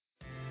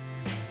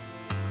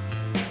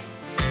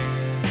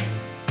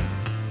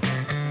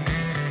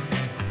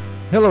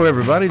Hello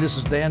everybody, this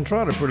is Dan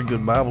Trotter, Pretty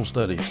Good Bible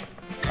Studies.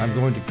 I'm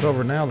going to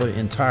cover now the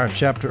entire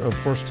chapter of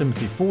 1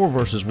 Timothy 4,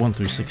 verses 1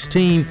 through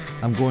 16.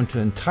 I'm going to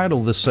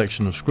entitle this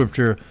section of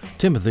Scripture,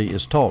 Timothy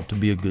is Taught to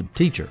be a Good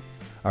Teacher.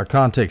 Our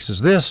context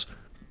is this: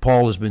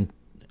 Paul has been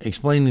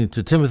explaining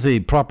to Timothy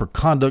proper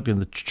conduct in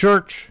the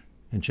church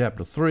in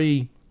chapter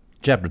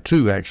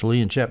 2 actually.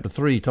 In chapter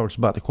 3 he talks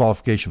about the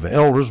qualification for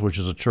elders, which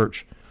is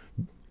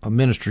a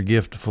ministry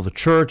gift for the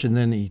church, and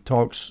then he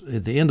talks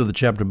at the end of the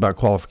chapter about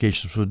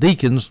qualifications for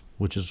deacons,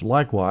 which is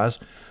likewise.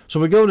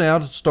 So we go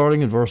now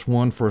starting in verse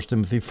 1, 1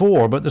 Timothy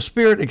 4. But the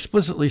Spirit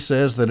explicitly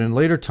says that in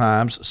later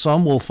times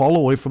some will fall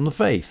away from the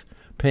faith,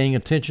 paying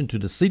attention to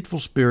deceitful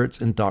spirits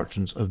and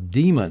doctrines of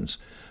demons.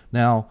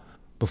 Now,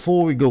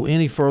 before we go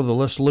any further,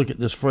 let's look at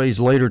this phrase,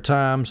 later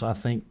times. I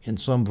think in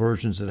some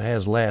versions it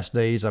has last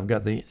days. I've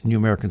got the New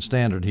American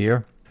Standard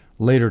here.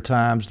 Later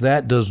times,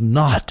 that does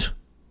not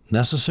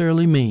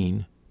necessarily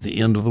mean the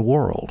end of the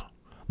world.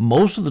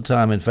 Most of the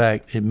time, in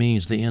fact, it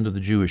means the end of the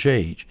Jewish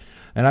age.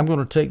 And I'm going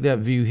to take that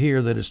view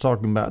here that it's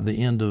talking about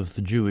the end of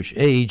the Jewish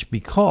age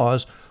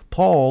because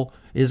Paul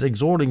is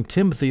exhorting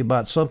Timothy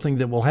about something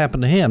that will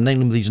happen to him,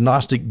 namely these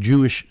Gnostic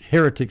Jewish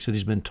heretics that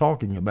he's been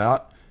talking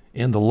about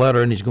in the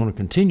letter, and he's going to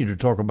continue to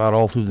talk about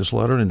all through this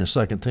letter. In the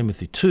 2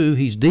 Timothy 2,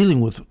 he's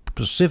dealing with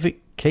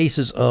specific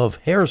cases of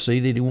heresy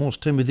that he wants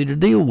Timothy to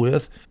deal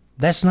with.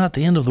 That's not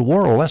the end of the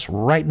world. That's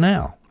right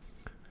now.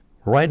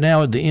 Right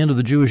now, at the end of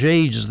the Jewish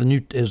age, as the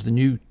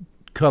new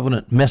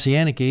covenant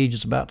messianic age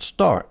is about to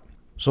start.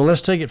 So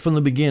let's take it from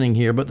the beginning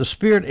here. But the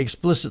Spirit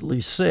explicitly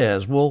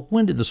says, well,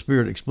 when did the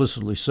Spirit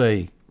explicitly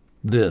say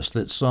this,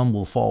 that some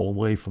will fall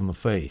away from the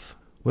faith?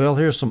 Well,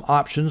 here's some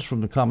options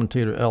from the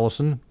commentator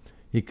Ellison.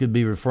 It could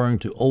be referring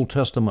to Old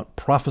Testament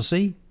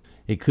prophecy.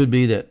 It could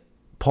be that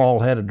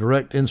Paul had a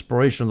direct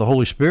inspiration of the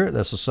Holy Spirit.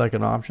 That's the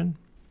second option.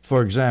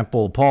 For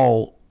example,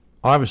 Paul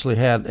obviously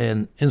had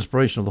an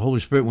inspiration of the Holy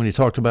Spirit when he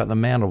talked about the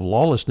man of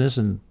lawlessness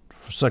in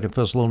 2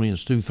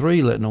 Thessalonians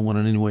 2:3, let no one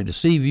in any way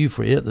deceive you,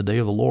 for the day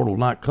of the Lord will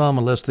not come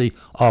unless the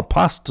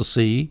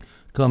apostasy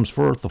comes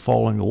forth, the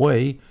falling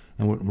away.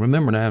 And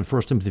remember now in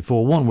 1 Timothy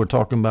 4:1, we're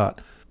talking about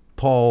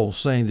Paul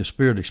saying the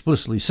Spirit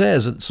explicitly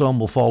says that some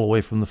will fall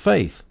away from the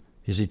faith.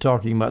 Is he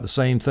talking about the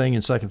same thing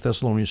in 2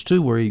 Thessalonians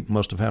 2, where he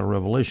must have had a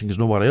revelation, because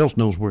nobody else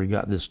knows where he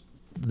got this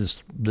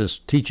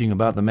teaching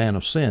about the man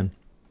of sin?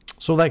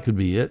 So that could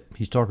be it.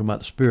 He's talking about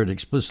the Spirit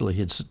explicitly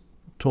had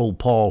told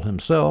Paul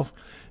himself.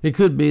 It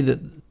could be that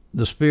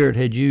the Spirit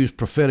had used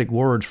prophetic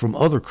words from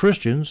other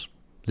Christians.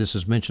 This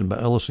is mentioned by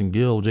Ellison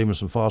Gill,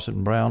 Jamieson, Fausset,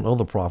 and Brown,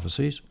 other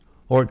prophecies.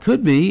 Or it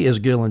could be, as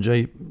Gill and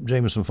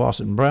Jamieson,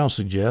 Fausset, and Brown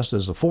suggest,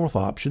 as the fourth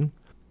option,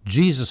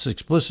 Jesus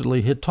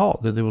explicitly had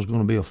taught that there was going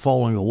to be a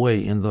falling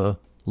away in the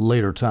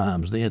later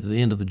times, at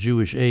the end of the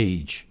Jewish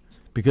age.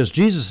 Because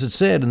Jesus had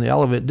said in the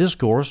Olivet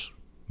Discourse,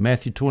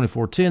 Matthew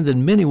 24:10,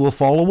 then many will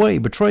fall away,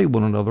 betray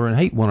one another, and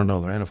hate one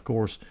another. And of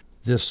course,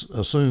 this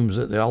assumes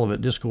that the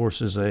Olivet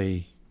Discourse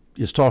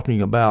is talking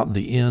about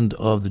the end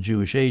of the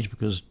Jewish age,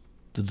 because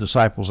the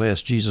disciples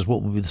asked Jesus,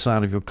 what will be the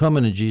sign of your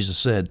coming? And Jesus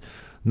said,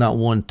 not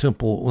one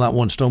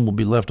stone will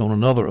be left on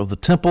another of the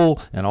temple,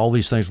 and all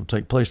these things will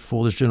take place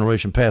before this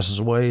generation passes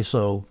away.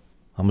 So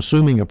I'm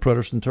assuming a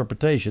preterist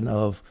interpretation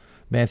of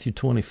Matthew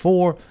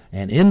 24,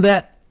 and in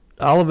that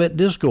Olivet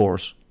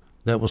Discourse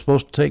that was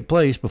supposed to take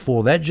place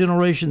before that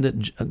generation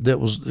that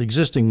was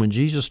existing when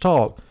Jesus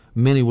taught,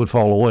 many would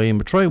fall away and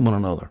betray one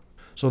another.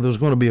 So there's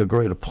going to be a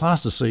great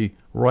apostasy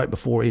right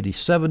before AD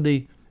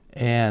 70,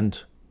 and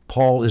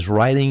Paul is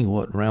writing,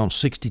 around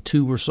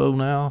 62 or so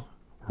now,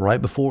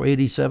 right before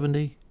AD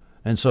 70.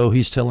 And so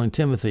he's telling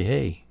Timothy,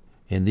 hey,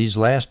 in these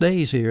last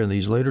days here, in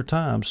these later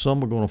times,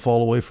 some are going to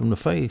fall away from the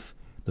faith.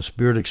 The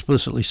Spirit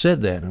explicitly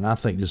said that, and I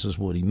think this is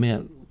what he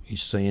meant.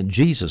 He's saying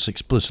Jesus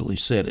explicitly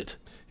said it.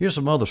 Here's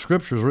some other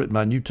scriptures written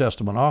by New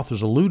Testament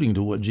authors alluding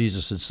to what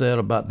Jesus had said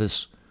about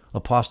this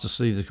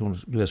apostasy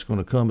that's going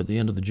to come at the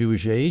end of the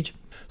Jewish age.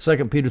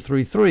 2 Peter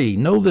 3:3,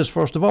 know this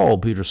first of all,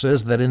 Peter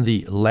says, that in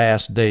the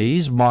last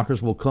days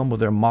mockers will come with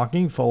their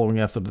mocking, following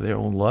after their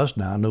own lust.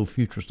 Now, I know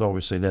futurists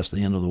always say that's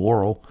the end of the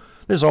world.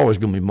 There's always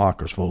going to be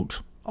mockers, folks,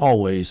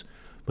 always.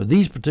 But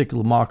these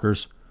particular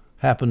mockers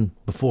happened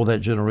before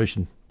that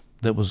generation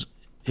that was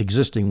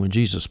existing when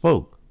Jesus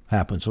spoke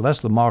happened. So that's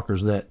the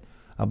mockers that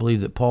I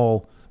believe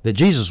that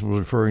Jesus was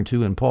referring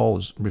to, and Paul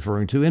is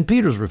referring to, and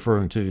Peter's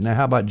referring to. Now,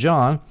 how about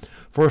John?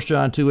 1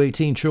 John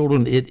 2:18,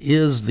 children, it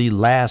is the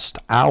last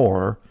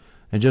hour,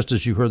 and just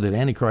as you heard that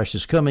Antichrist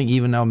is coming,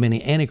 even now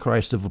many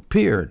Antichrists have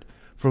appeared.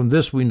 From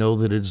this we know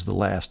that it is the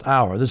last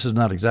hour. This is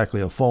not exactly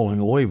a falling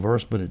away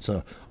verse, but it's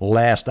a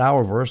last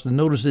hour verse. And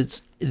notice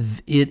it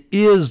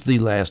is the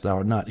last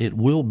hour, not it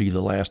will be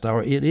the last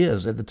hour. It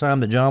is. At the time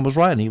that John was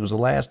writing, it was the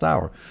last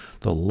hour.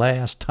 The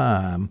last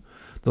time,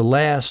 the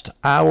last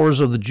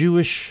hours of the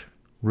Jewish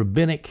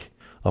rabbinic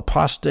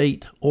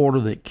apostate order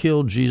that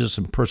killed Jesus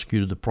and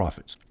persecuted the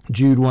prophets.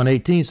 Jude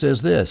 1:18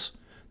 says this,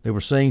 they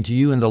were saying to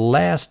you, in the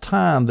last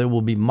time there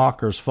will be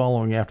mockers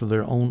following after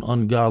their own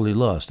ungodly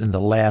lust. In the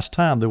last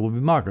time there will be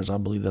mockers. I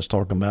believe that's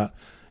talking about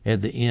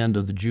at the end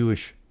of the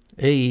Jewish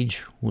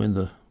age when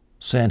the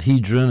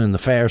Sanhedrin and the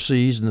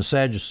Pharisees and the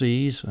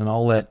Sadducees and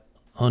all that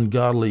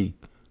ungodly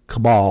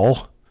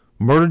cabal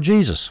murdered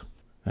Jesus.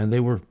 And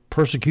they were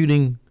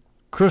persecuting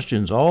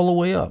Christians all the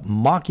way up,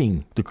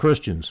 mocking the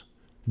Christians,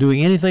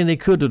 doing anything they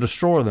could to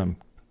destroy them,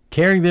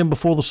 carrying them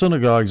before the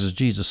synagogues, as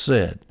Jesus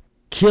said,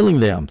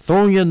 killing them,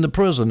 throwing them into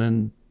prison.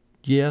 And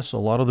yes, a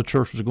lot of the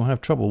churches are going to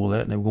have trouble with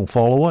that, and they're going to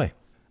fall away.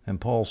 And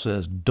Paul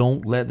says,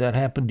 don't let that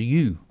happen to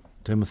you,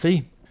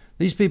 Timothy.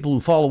 These people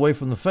who fall away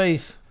from the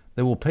faith,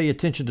 they will pay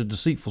attention to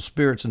deceitful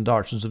spirits and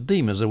doctrines of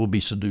demons. They will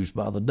be seduced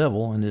by the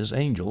devil and his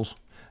angels.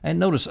 And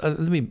notice, let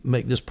me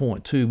make this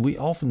point too. We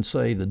often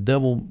say the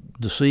devil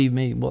deceived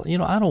me. Well,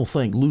 I don't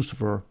think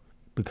Lucifer,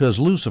 because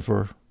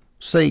Lucifer,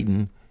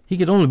 Satan, he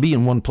could only be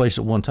in one place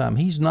at one time.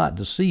 He's not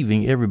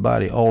deceiving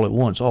everybody all at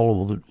once,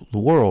 all over the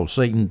world.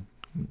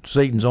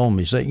 Satan's on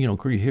me. Satan, you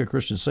hear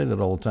Christians say that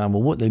all the time.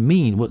 Well, what they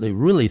mean, what they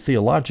really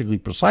theologically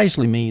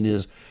precisely mean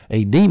is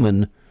a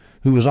demon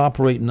who is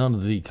operating under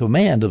the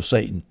command of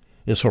Satan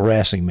is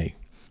harassing me.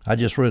 I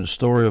just read a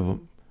story of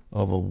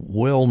a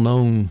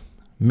well-known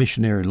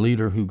missionary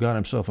leader who got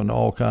himself into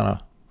all kind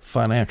of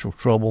financial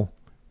trouble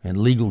and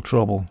legal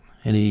trouble,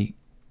 and he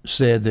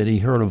said that he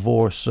heard a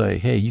voice say,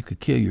 hey, you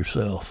could kill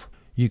yourself.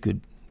 You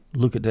could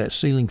look at that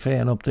ceiling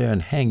fan up there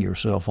and hang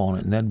yourself on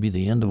it, and that'd be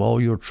the end of all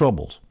your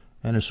troubles.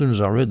 And as soon as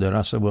I read that,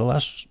 I said, well,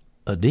 that's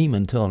a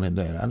demon telling him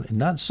that.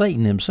 Not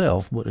Satan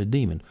himself, but a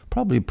demon.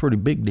 Probably a pretty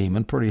big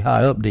demon, pretty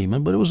high up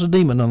demon, but it was a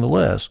demon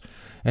nonetheless.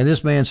 And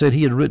this man said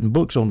he had written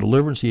books on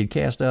deliverance. He had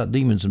cast out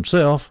demons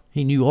himself.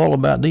 He knew all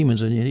about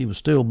demons, and yet he was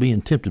still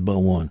being tempted by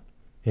one.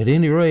 At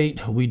any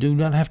rate, we do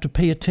not have to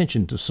pay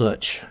attention to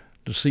such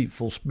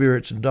deceitful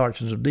spirits and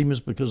doctrines of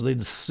demons because they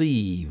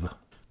deceive.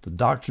 The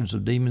doctrines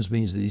of demons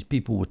means that these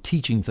people were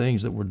teaching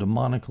things that were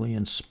demonically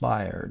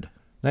inspired.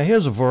 Now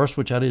here's a verse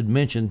which I did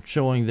mention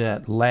showing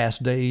that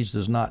last days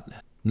does not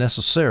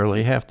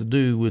necessarily have to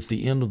do with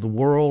the end of the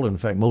world. In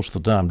fact, most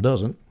of the time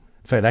doesn't.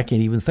 In fact, I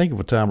can't even think of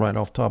a time right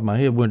off the top of my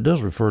head when it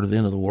does refer to the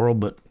end of the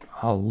world, but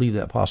I'll leave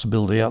that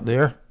possibility out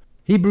there.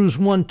 Hebrews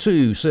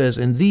 1:2 says,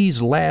 in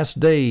these last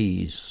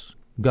days,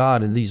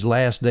 God in these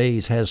last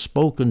days has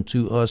spoken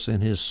to us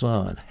in his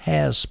Son,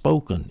 has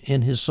spoken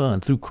in his Son,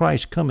 through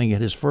Christ coming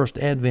at his first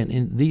advent.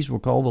 And these were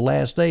called the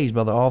last days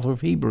by the author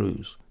of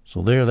Hebrews.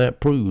 So there, that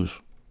proves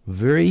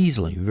very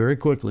easily, very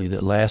quickly,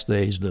 that last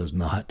days does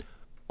not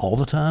all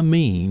the time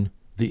mean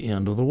the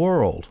end of the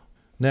world.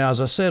 Now,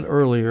 as I said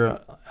earlier,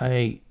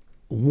 a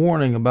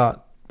warning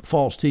about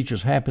false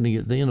teachers happening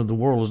at the end of the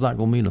world is not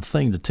going to mean a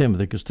thing to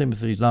Timothy, because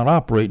Timothy is not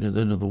operating at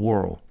the end of the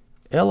world.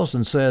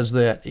 Ellison says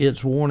that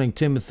it's warning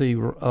Timothy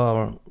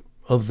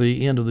of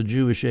the end of the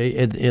Jewish age,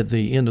 at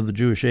the end of the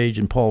Jewish age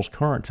in Paul's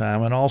current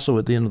time, and also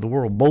at the end of the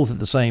world, both at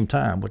the same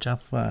time, which I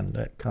find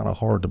that kind of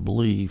hard to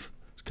believe.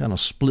 It's kind of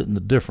splitting the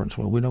difference.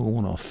 Well, we don't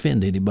want to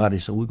offend anybody,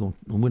 so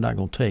we're not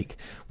going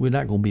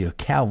to be a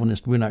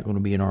Calvinist. We're not going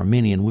to be an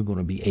Arminian. We're going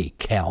to be a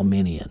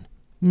Calminian.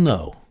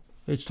 No.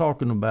 It's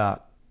talking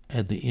about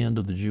at the end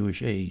of the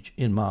Jewish age,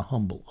 in my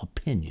humble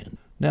opinion.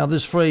 Now,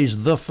 this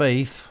phrase, the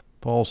faith,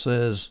 Paul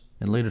says,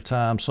 in later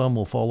times, some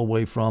will fall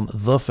away from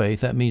the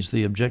faith. That means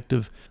the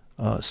objective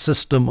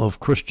system of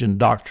Christian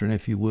doctrine,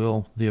 if you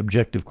will, the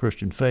objective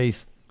Christian faith.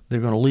 They're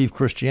going to leave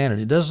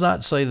Christianity. It does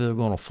not say they're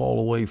going to fall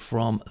away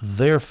from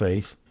their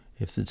faith.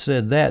 If it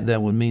said that,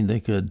 that would mean they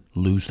could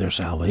lose their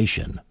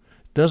salvation.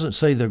 It doesn't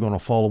say they're going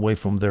to fall away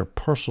from their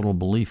personal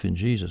belief in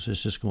Jesus.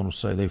 It's just going to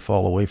say they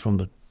fall away from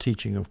the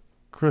teaching of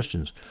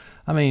Christians.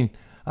 I mean,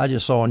 I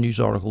just saw a news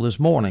article this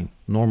morning.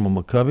 Norma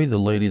McCovey, the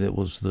lady that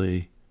was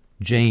the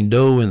Jane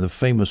Doe in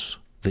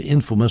the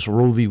infamous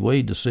Roe v.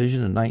 Wade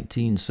decision in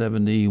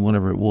 1970,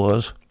 whenever it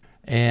was,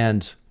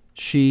 and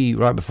she,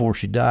 right before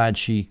she died,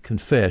 she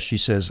confessed. She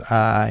says,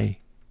 I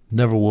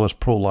never was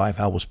pro-life.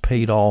 I was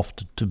paid off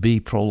to be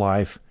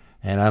pro-life,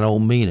 and I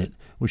don't mean it.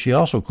 Well, she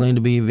also claimed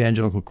to be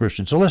evangelical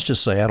Christian. So let's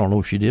just say, I don't know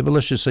if she did, but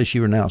let's just say she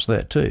renounced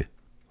that too.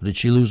 Did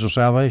she lose her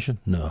salvation?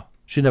 No.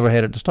 She never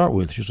had it to start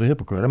with. She's a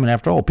hypocrite. I mean,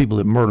 after all, people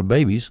that murder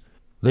babies,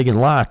 they can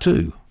lie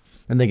too,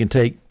 and they can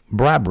take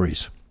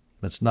briberies.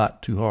 That's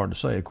not too hard to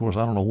say. Of course,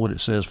 I don't know what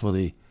it says for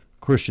the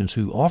Christians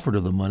who offered her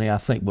the money. I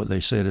think what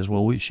they said is,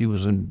 well, she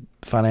was in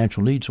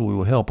financial need, so we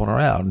were helping her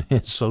out.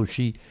 And so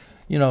she,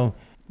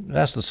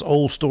 that's the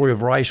old story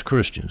of Rice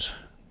Christians.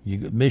 You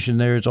get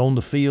missionaries on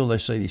the field. They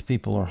say these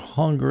people are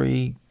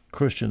hungry.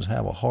 Christians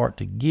have a heart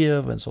to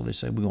give, and so they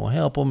say we're going to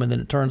help them. And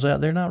then it turns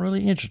out they're not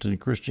really interested in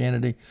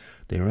Christianity.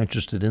 They're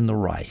interested in the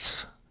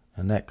rice.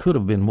 And that could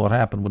have been what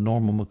happened with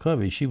Norma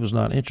McCovey. She was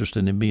not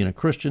interested in being a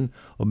Christian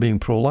or being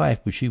pro-life,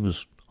 but she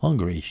was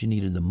hungry. She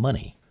needed the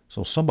money.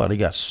 So somebody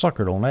got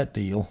suckered on that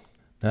deal.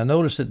 Now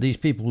notice that these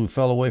people who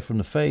fell away from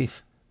the faith,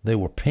 they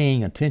were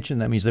paying attention.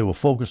 That means they were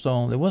focused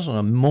on. There wasn't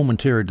a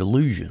momentary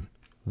delusion.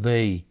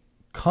 They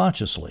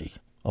consciously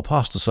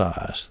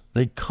apostatized.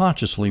 They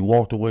consciously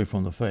walked away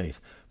from the faith.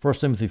 1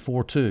 Timothy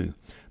 4:2,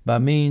 by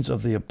means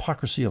of the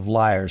hypocrisy of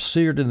liars,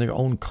 seared in their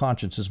own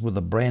consciences with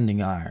a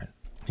branding iron.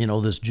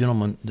 This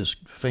gentleman, this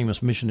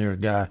famous missionary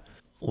guy,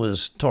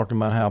 was talking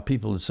about how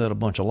people had said a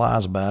bunch of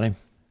lies about him,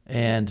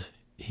 and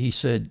he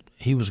said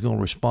he was going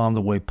to respond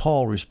the way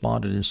Paul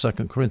responded in 2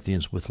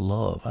 Corinthians with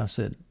love. I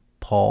said,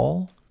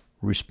 Paul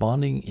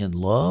responding in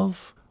love?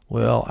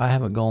 Well, I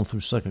haven't gone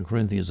through 2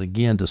 Corinthians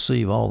again to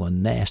see all the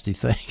nasty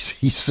things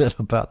he said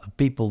about the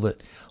people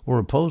that were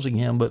opposing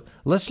him, but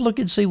let's look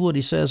and see what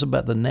he says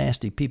about the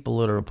nasty people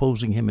that are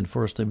opposing him in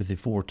 1 Timothy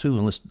 4:2,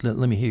 and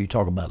let me hear you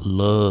talk about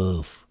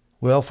love.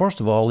 Well, first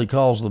of all, he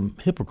calls them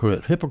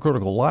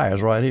hypocritical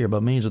liars right here by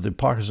means of the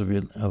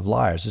hypocrisy of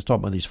liars. He's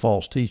talking about these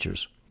false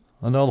teachers.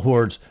 In other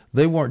words,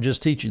 they weren't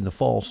just teaching the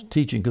false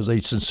teaching because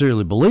they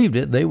sincerely believed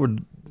it. They were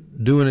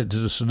doing it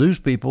to seduce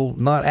people,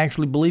 not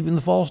actually believing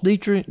the false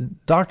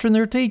doctrine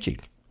they're teaching,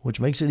 which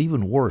makes it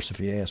even worse if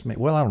you ask me.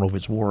 Well, I don't know if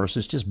it's worse.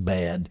 It's just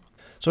bad.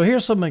 So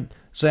here's some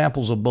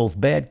examples of both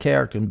bad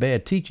character and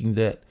bad teaching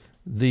that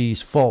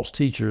these false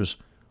teachers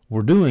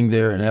were doing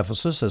there in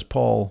Ephesus, as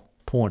Paul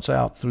points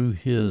out through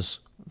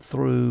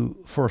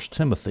 1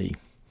 Timothy.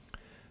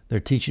 They're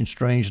teaching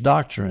strange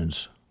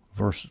doctrines.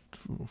 1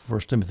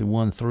 Timothy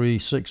 1:3,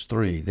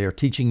 6:3. They're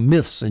teaching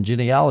myths and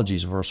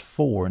genealogies, verse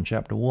 4 in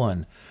chapter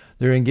 1.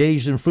 They're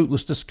engaged in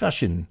fruitless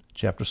discussion,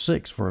 chapter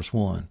 6, verse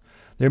 1.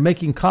 They're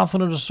making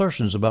confident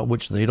assertions about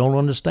which they don't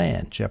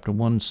understand, chapter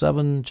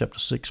 1:7, chapter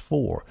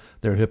 6:4.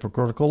 They're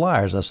hypocritical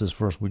liars. That's this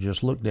verse we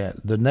just looked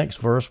at. The next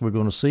verse, we're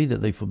going to see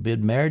that they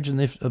forbid marriage and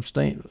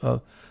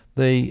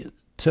they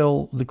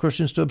tell the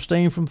Christians to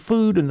abstain from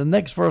food. And the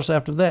next verse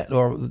after that,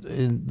 or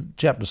in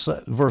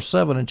verse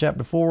 7 in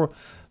chapter 4,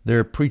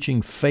 they're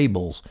preaching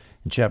fables.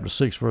 In chapter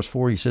 6, verse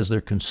 4, he says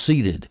they're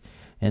conceited.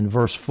 In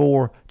verse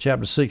 4,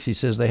 chapter 6, he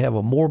says they have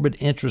a morbid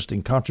interest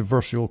in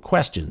controversial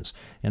questions.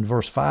 In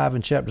verse 5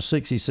 in chapter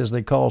 6, he says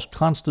they cause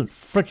constant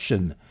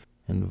friction.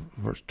 In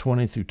verse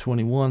 20 through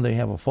 21, they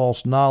have a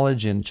false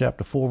knowledge. In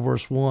chapter 4,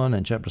 verse 1,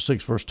 and chapter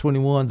 6, verse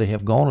 21, they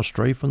have gone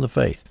astray from the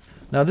faith.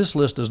 Now, this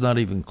list does not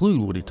even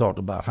include what he talked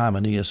about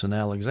Hymenaeus and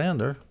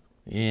Alexander.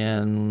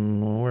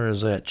 In, where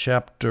is that,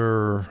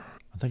 chapter,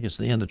 I think it's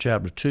the end of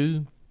chapter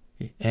 2.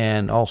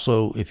 And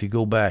also, if you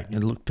go back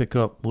and pick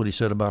up what he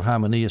said about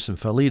Hymenaeus and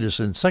Philetus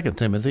in 2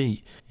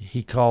 Timothy,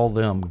 he called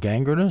them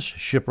gangrenous,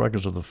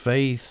 shipwreckers of the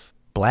faith,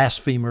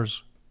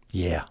 blasphemers.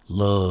 Yeah,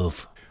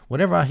 love.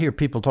 Whenever I hear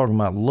people talking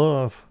about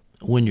love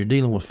when you're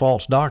dealing with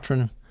false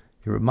doctrine,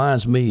 it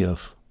reminds me of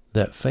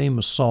that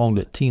famous song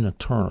that Tina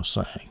Turner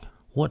sang.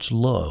 What's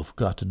love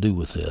got to do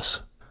with this?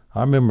 I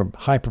remember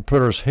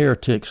Hyper-Preterist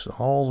heretics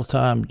all the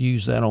time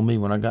used that on me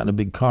when I got in a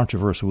big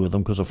controversy with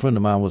them, because a friend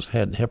of mine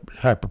had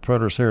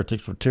Hyper-Preterist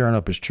heretics were tearing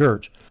up his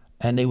church,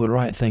 and they would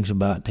write things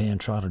about Dan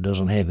Trotter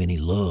doesn't have any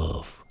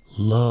love.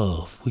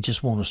 Love. We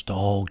just want us to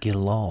all get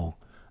along.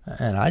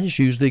 And I just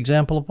used the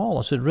example of Paul.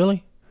 I said,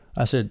 really?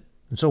 I said,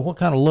 and so what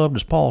kind of love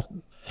does Paul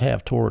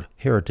have toward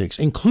heretics,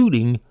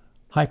 including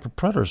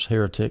Hyper-Preterist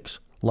heretics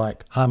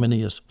like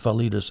Hymenaeus,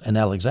 Philetus, and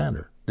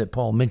Alexander that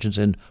Paul mentions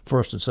in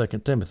 1 and 2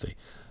 Timothy?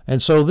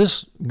 And so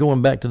this,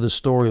 going back to the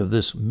story of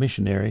this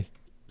missionary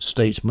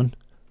statesman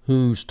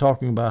who's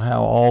talking about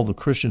how all the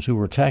Christians who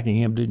were attacking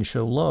him didn't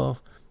show love.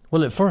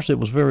 Well, at first it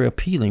was very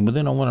appealing, but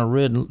then when I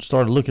read and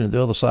started looking at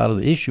the other side of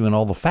the issue and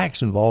all the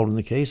facts involved in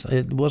the case,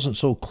 it wasn't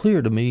so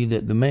clear to me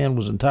that the man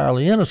was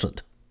entirely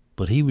innocent.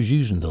 But he was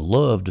using the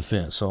love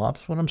defense. So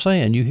that's what I'm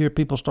saying. You hear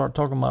people start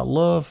talking about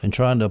love and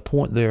trying to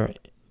point their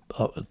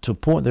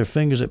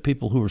fingers at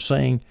people who are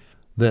saying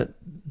that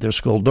there's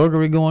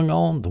skullduggery going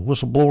on, the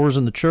whistleblowers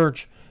in the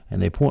church,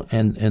 and they point,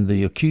 and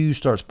the accused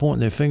starts pointing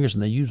their fingers,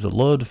 and they use the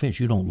love defense.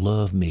 You don't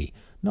love me.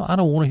 No, I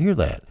don't want to hear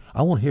that.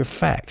 I want to hear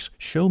facts.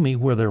 Show me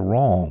where they're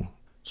wrong.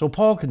 So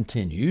Paul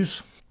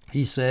continues.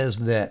 He says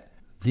that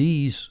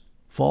these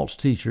false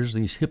teachers,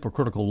 these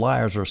hypocritical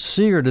liars, are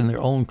seared in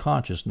their own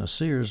conscience. Now,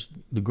 sears,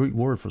 the Greek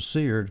word for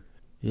seared,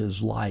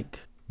 is like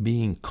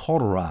being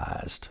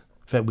cauterized.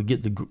 In fact, we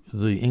get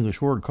the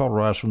English word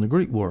cauterized from the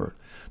Greek word.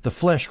 The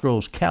flesh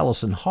grows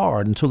callous and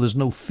hard until there's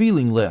no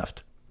feeling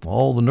left.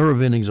 All the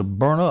nerve endings are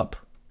burnt up.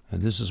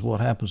 And this is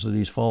what happens to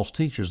these false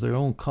teachers. Their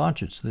own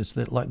conscience, it's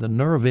that like the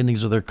nerve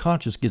endings of their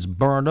conscience gets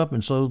burned up,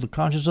 and so the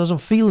conscience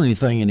doesn't feel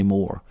anything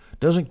anymore,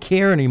 doesn't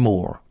care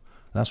anymore.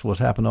 That's what's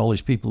happened to all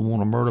these people who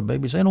want to murder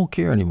babies. They don't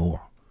care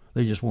anymore.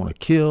 They just want to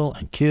kill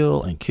and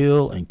kill and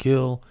kill and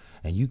kill,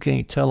 and you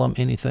can't tell them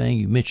anything.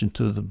 You mention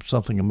to them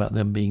something about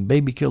them being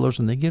baby killers,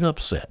 and they get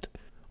upset.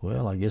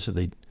 Well, I guess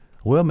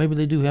maybe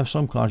they do have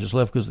some conscience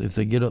left, because if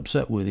they get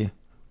upset with you,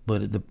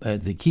 but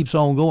it keeps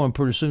on going,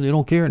 pretty soon they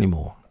don't care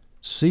anymore.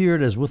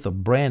 Seared as with a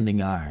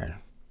branding iron.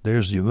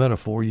 There's your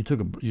metaphor. You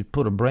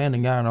put a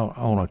branding iron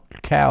on a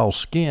cow's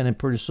skin, and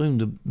pretty soon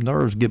the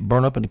nerves get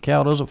burned up and the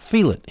cow doesn't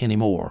feel it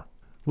anymore.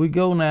 We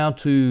go now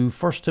to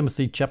 1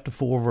 Timothy chapter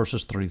 4,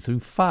 verses 3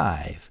 through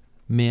 5.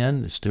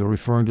 Men, still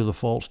referring to the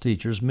false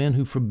teachers, men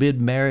who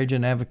forbid marriage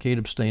and advocate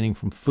abstaining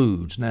from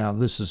foods. Now,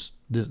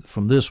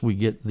 from this we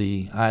get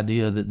the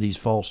idea that these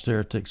false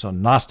heretics are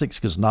Gnostics,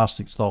 because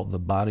Gnostics thought the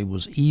body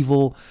was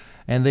evil,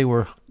 and they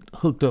were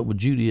hooked up with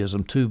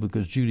Judaism too,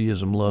 because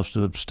Judaism loves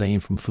to abstain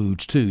from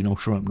foods too, no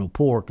shrimp, no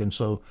pork, and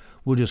so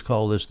we'll just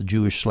call this the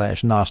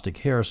Jewish/Gnostic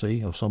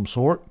heresy of some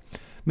sort.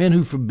 Men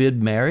who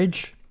forbid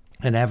marriage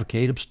and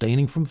advocate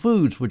abstaining from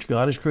foods which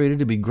God has created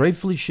to be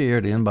gratefully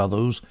shared in by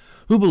those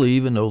who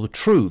believe and know the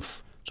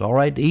truth. It's all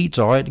right to eat, it's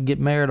all right to get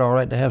married, all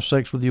right to have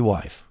sex with your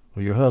wife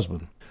or your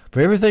husband. For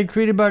everything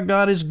created by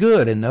God is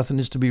good, and nothing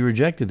is to be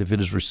rejected if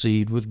it is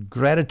received with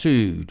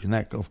gratitude. And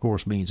that, of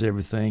course, means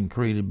everything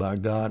created by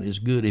God is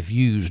good if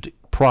used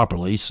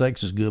properly.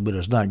 Sex is good, but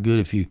it's not good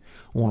if you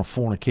want to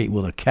fornicate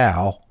with a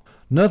cow.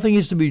 Nothing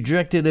is to be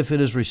rejected if it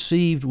is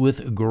received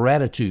with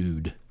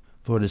gratitude,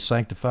 for it is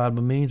sanctified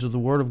by means of the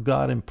Word of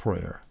God and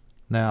prayer.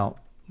 Now,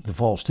 the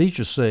false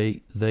teachers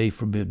say they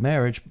forbid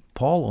marriage.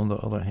 Paul, on the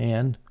other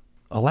hand,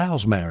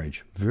 allows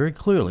marriage very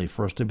clearly.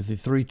 1 Timothy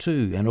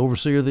 3:2. An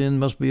overseer then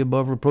must be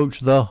above reproach,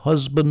 the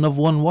husband of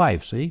one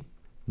wife. See?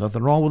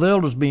 Nothing wrong with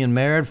elders being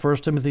married.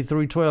 1 Timothy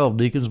 3:12.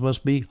 Deacons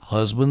must be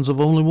husbands of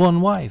only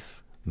one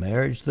wife.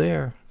 Marriage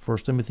there. 1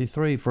 Timothy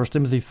 3. 1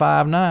 Timothy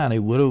 5:9. A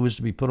widow is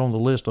to be put on the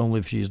list only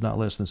if she is not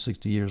less than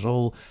 60 years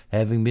old,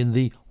 having been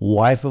the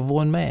wife of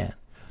one man.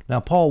 Now,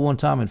 Paul one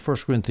time in 1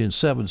 Corinthians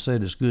 7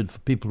 said it's good for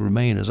people to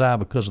remain as I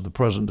because of the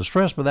present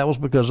distress, but that was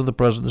because of the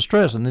present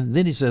distress. And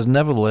then he says,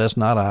 nevertheless,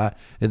 not I.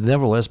 And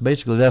nevertheless,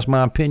 basically, that's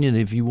my opinion.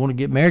 If you want to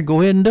get married,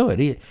 go ahead and do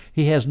it.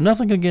 He has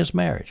nothing against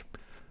marriage.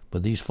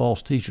 But these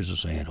false teachers are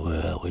saying,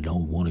 well, we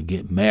don't want to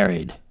get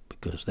married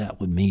because that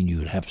would mean you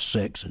would have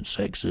sex, and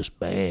sex is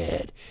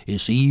bad.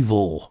 It's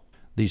evil.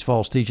 These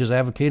false teachers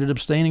advocated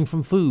abstaining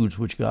from foods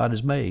which God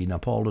has made. Now,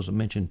 Paul doesn't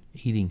mention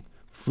eating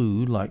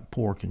food like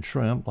pork and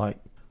shrimp, like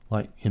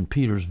in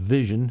Peter's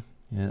vision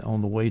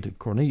on the way to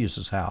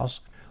Cornelius' house.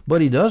 But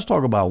he does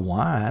talk about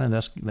wine, and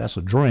that's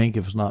a drink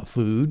if it's not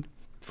food.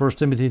 1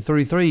 Timothy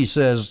 3:3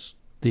 says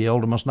the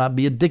elder must not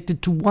be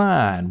addicted to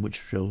wine,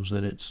 which shows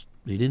that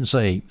he didn't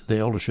say the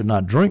elder should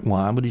not drink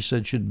wine, but he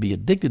said should be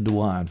addicted to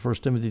wine.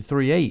 1 Timothy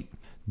 3:8.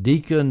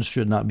 Deacons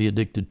should not be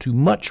addicted to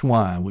much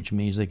wine, which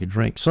means they could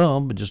drink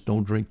some, but just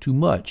don't drink too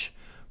much.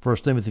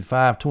 1 Timothy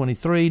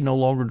 5:23, no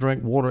longer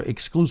drink water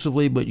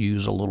exclusively, but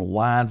use a little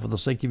wine for the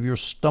sake of your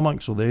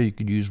stomach. So there you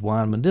could use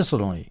wine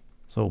medicinally.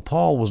 So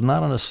Paul was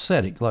not an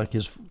ascetic like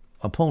his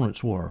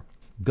opponents were.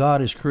 God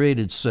has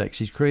created sex,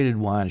 he's created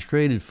wine, he's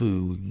created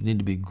food. We need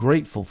to be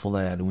grateful for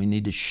that, and we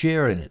need to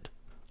share in it.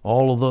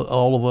 All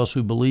of us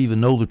who believe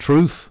and know the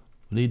truth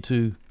need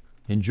to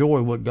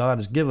enjoy what God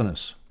has given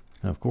us.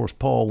 And of course,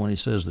 Paul, when he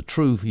says the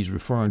truth, he's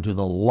referring to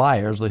the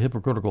liars, the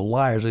hypocritical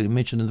liars that he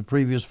mentioned in the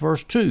previous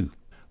verse too.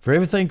 For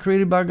everything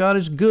created by God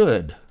is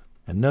good,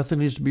 and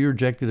nothing is to be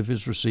rejected if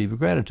it's received with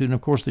gratitude. And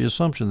of course, the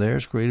assumption there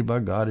is created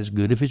by God is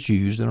good if it's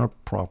used in a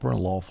proper and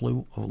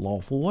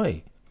lawful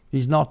way.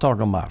 He's not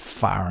talking about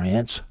fire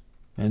ants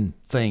and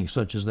things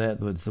such as that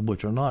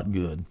which are not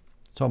good.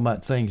 He's talking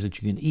about things that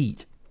you can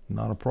eat,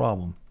 not a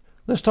problem.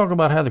 Let's talk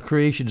about how the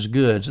creation is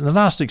good. And the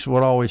Gnostics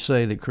would always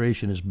say that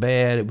creation is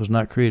bad. It was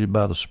not created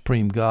by the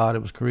supreme God.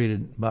 It was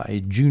created by a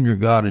junior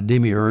god, a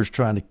demiurge,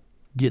 trying to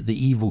get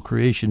the evil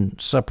creation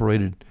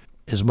separated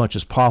as much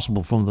as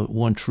possible from the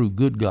one true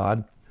good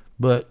God.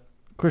 But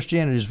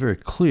Christianity is very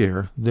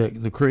clear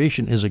that the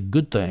creation is a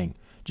good thing.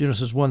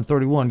 Genesis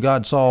 1:31,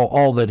 God saw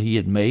all that he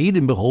had made,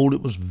 and behold,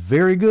 it was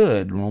very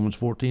good. Romans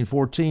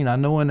 14:14, I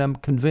know and am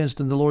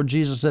convinced in the Lord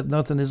Jesus that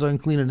nothing is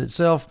unclean in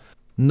itself.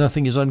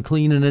 Nothing is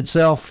unclean in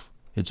itself.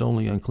 It's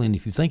only unclean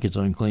if you think it's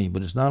unclean,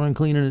 but it's not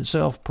unclean in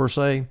itself per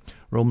se.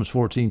 Romans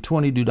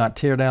 14:20, do not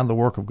tear down the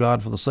work of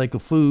God for the sake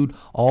of food.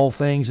 All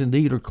things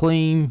indeed are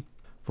clean.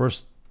 1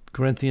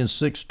 Corinthians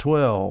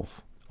 6:12,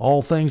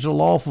 all things are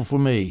lawful for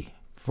me.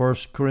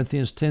 1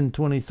 Corinthians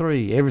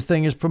 10:23,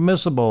 everything is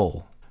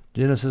permissible.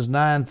 Genesis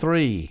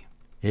 9:3,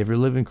 every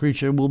living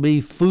creature will be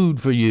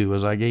food for you.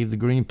 As I gave the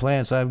green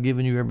plants, I have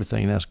given you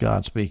everything. That's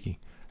God speaking.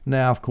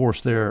 Now, of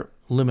course, there are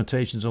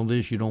limitations on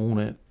this. You don't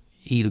want to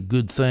eat a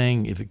good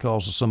thing if it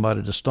causes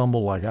somebody to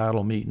stumble, like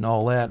idol meat and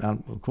all that.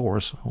 And of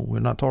course, we're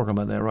not talking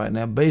about that right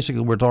now.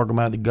 Basically, we're talking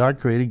about that God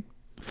created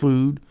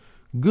food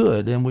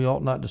good, and we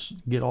ought not to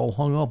get all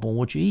hung up on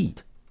what you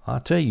eat. I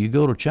tell you, you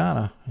go to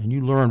China and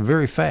you learn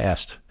very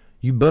fast.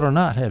 You better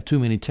not have too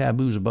many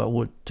taboos about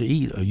what to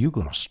eat, or you're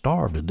going to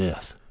starve to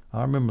death.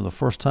 I remember the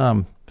first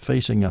time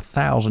facing a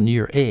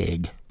 1,000-year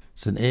egg.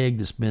 It's an egg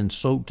that's been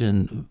soaked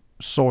in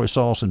soy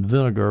sauce and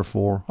vinegar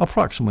for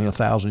approximately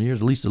 1,000 years.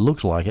 At least it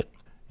looks like it.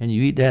 And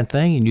you eat that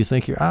thing and you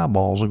think your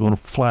eyeballs are going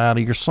to fly out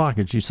of your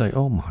sockets. You say,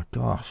 oh my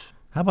gosh.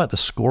 How about the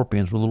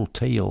scorpions with little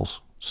tails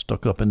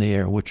stuck up in the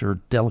air, which are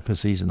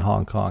delicacies in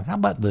Hong Kong? How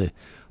about the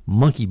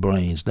monkey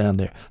brains down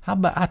there? How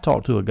about, I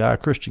talked to a guy, a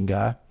Christian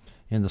guy,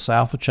 in the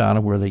south of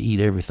China where they eat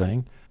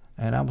everything.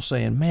 And I was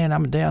saying, man,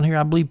 I'm down here,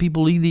 I believe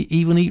people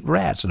even eat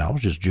rats. And I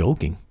was just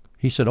joking.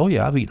 He said, oh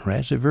yeah, I've eaten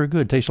rats. They're very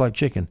good. Tastes like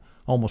chicken.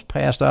 Almost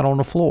passed out on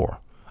the floor.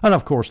 And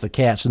of course the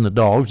cats and the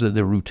dogs that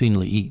they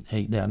routinely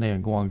ate down there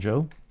in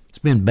Guangzhou. It's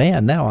been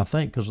banned now, I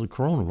think, because of the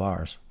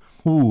coronavirus.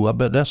 Ooh, I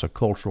bet that's a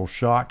cultural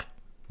shock.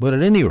 But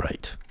at any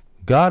rate,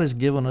 God has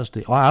given us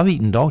I've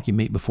eaten donkey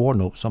meat before.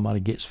 No,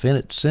 somebody fed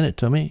it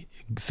to me,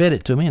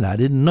 and I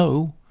didn't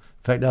know.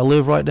 In fact, I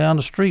lived right down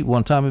the street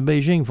one time in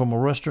Beijing from a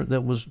restaurant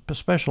that was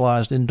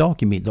specialized in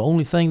donkey meat. The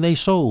only thing they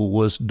sold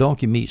was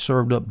donkey meat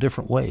served up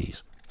different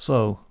ways.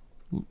 So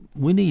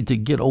we need to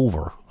get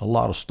over a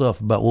lot of stuff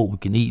about what we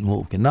can eat and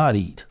what we cannot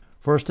eat.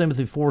 1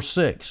 Timothy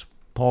 4:6,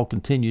 Paul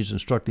continues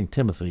instructing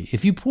Timothy,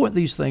 if you point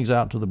these things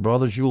out to the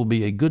brothers, you will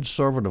be a good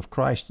servant of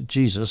Christ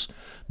Jesus,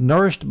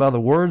 nourished by the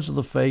words of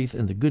the faith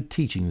and the good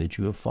teaching that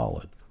you have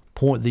followed.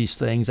 Point these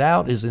things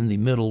out is in the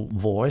middle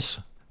voice,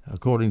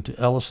 according to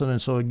Ellison,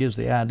 and so it gives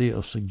the idea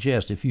of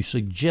suggest. If you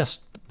suggest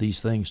these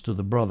things to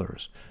the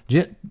brothers.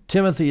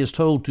 Timothy is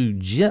told to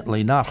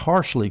gently, not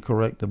harshly,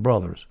 correct the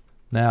brothers.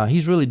 Now,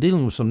 he's really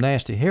dealing with some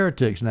nasty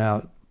heretics.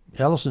 Now,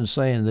 Ellison's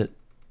saying that,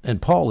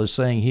 and Paul is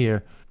saying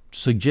here,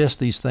 suggest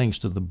these things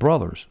to the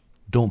brothers.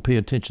 Don't pay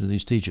attention to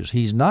these teachers.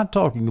 He's not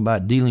talking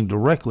about dealing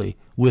directly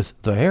with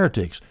the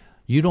heretics.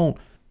 You don't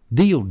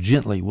deal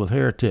gently with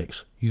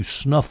heretics. You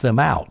snuff them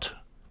out.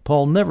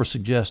 Paul never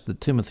suggests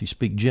that Timothy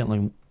speak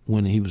gently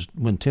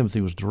when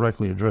Timothy was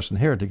directly addressing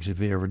heretics, if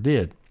he ever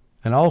did.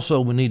 And also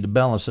we need to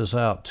balance this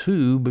out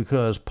too,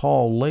 because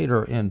Paul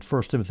later in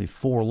 1 Timothy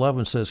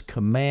 4:11 says,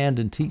 command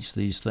and teach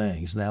these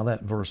things. Now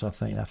that verse, I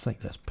think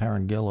that's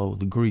parangelo,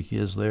 the Greek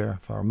is there,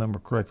 if I remember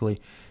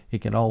correctly.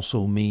 It can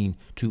also mean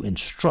to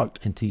instruct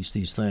and teach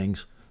these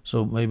things.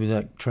 So maybe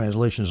that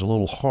translation is a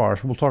little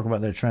harsh. We'll talk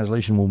about that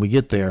translation when we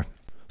get there.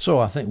 So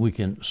I think we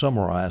can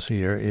summarize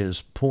here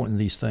is pointing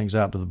these things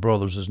out to the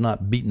brothers is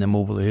not beating them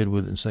over the head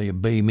with it and say,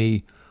 obey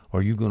me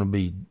or you're going to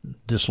be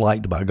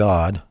disliked by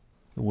God,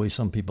 the way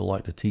some people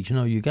like to teach.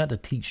 No, you got to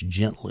teach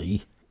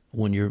gently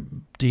when you're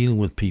dealing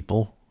with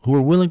people who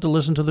are willing to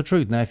listen to the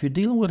truth. Now, if you're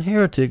dealing with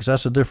heretics,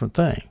 that's a different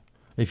thing.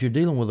 If you're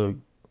dealing with a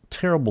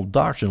terrible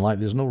doctrine like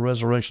there's no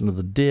resurrection of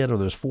the dead or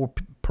there's four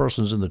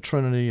persons in the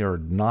Trinity or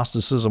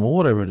Gnosticism or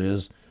whatever it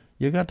is,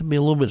 you got to be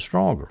a little bit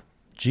stronger.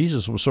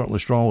 Jesus was certainly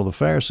strong with the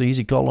Pharisees.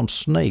 He called them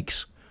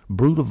snakes,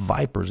 brood of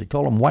vipers. He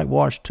called them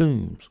whitewashed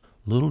tombs.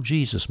 Little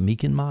Jesus,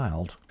 meek and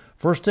mild.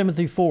 1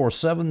 Timothy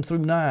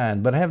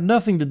 4:7-9, but have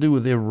nothing to do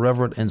with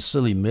irreverent and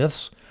silly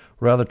myths.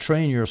 Rather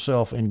train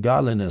yourself in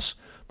godliness.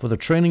 For the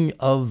training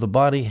of the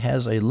body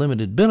has a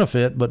limited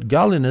benefit, but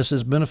godliness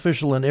is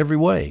beneficial in every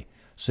way,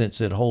 since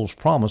it holds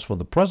promise for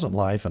the present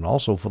life and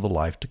also for the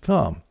life to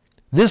come.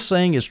 This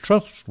saying is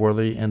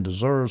trustworthy and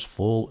deserves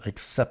full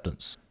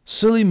acceptance.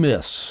 Silly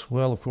myths.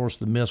 Well, of course,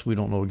 the myths, we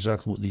don't know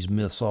exactly what these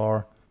myths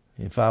are.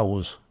 If I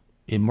was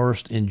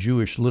immersed in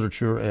Jewish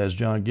literature as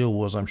John Gill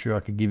was, I'm sure I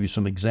could give you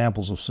some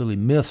examples of silly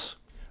myths.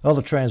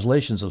 Other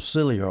translations of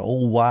silly are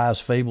old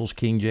wives' fables,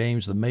 King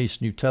James, the Mace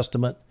New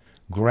Testament,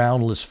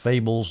 groundless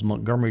fables,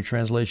 Montgomery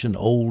translation,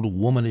 old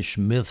womanish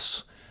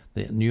myths,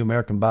 the New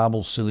American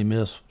Bible, silly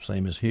myths,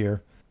 same as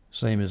here,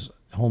 same as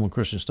Holman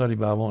Christian Study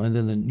Bible, and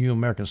then the New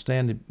American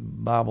Standard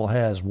Bible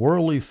has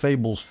worldly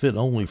fables fit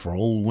only for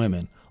old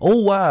women.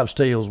 Old wives'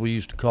 tales, we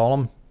used to call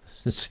them.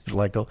 It seems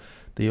like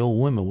the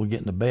old women were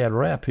getting a bad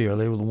rap here.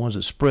 They were the ones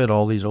that spread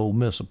all these old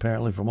myths,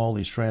 apparently, from all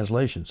these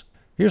translations.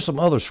 Here's some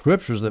other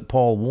scriptures that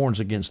Paul warns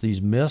against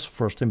these myths.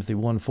 1 Timothy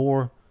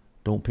 1:4,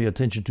 don't pay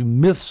attention to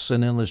myths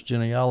and endless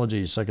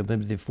genealogies. 2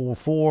 Timothy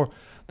 4:4,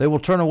 they will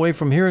turn away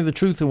from hearing the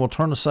truth and will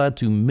turn aside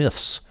to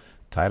myths.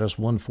 Titus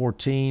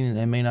 1:14,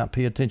 they may not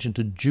pay attention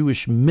to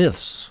Jewish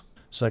myths.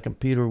 2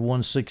 Peter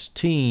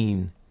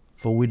 1:16,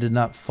 for we did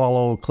not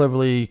follow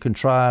cleverly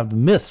contrived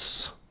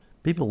myths.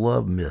 People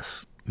love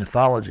myths,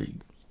 mythology.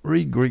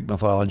 Read Greek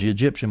mythology,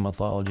 Egyptian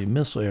mythology,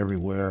 myths are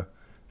everywhere.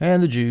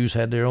 And the Jews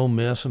had their own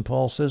myths, and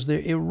Paul says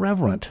they're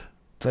irreverent.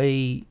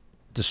 They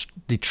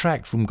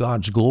detract from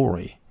God's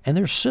glory, and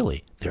they're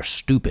silly. They're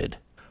stupid.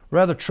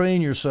 Rather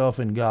train yourself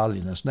in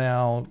godliness.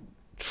 Now,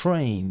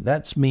 train,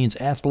 that means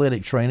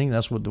athletic training.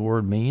 That's what the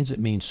word means. It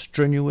means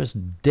strenuous,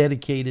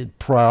 dedicated,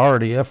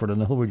 priority effort.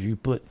 In other words, you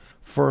put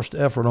first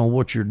effort on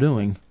what you're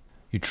doing.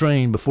 You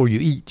train before you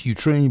eat. You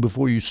train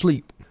before you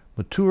sleep.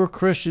 Mature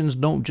Christians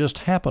don't just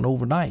happen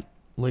overnight,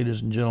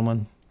 ladies and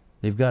gentlemen.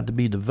 They've got to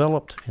be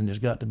developed, and there's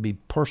got to be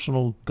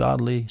personal,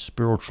 godly,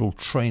 spiritual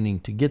training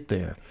to get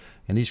there.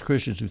 And these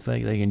Christians who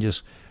think they can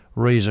just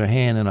raise their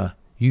hand in a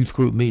youth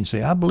group meeting and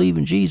say, I believe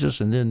in Jesus,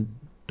 and then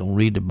don't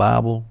read the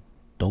Bible,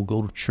 don't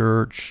go to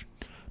church,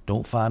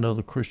 don't find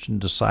other Christian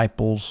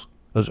disciples,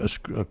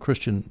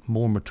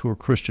 more mature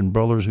Christian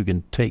brothers who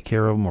can take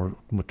care of them, or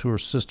mature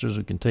sisters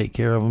who can take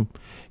care of them.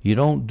 You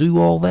don't do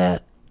all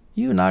that,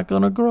 you're not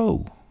going to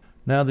grow.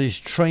 Now, these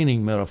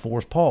training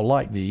metaphors, Paul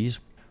liked these.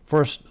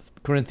 1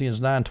 Corinthians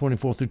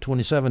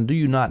 9:24-27, do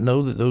you not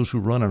know that those who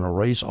run in a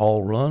race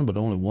all run, but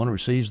only one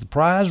receives the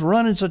prize?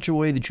 Run in such a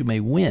way that you may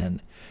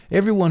win.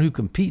 Everyone who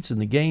competes in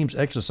the games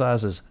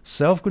exercises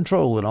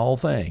self-control in all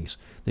things.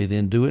 They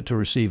then do it to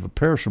receive a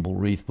perishable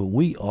wreath, but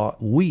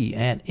we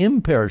an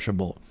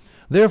imperishable.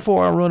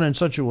 Therefore I run in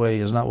such a way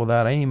as not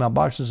without aim. I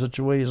box in such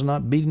a way as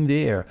not beating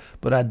the air.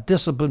 But I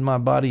discipline my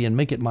body and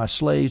make it my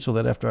slave, so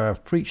that after I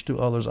have preached to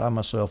others, I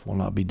myself will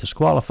not be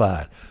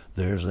disqualified.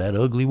 There's that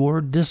ugly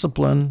word,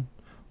 discipline.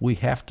 We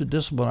have to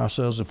discipline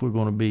ourselves if we're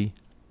going to be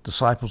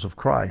disciples of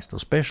Christ,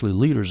 especially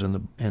leaders in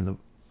the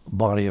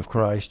body of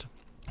Christ.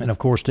 And of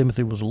course,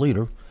 Timothy was a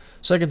leader,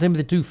 2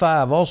 Timothy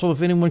 2:5, also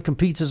if anyone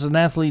competes as an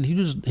athlete,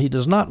 he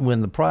does not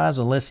win the prize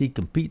unless he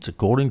competes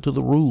according to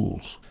the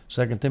rules.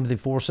 2 Timothy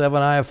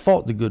 4:7, I have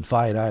fought the good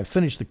fight, I have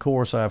finished the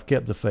course, I have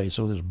kept the faith.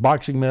 So there's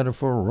boxing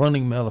metaphor,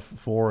 running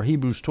metaphor.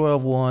 Hebrews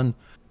 12:1,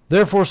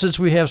 therefore, since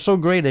we have so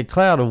great a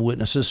cloud of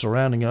witnesses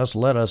surrounding us,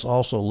 let us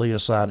also lay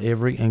aside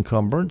every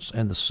encumbrance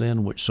and the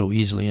sin which so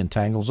easily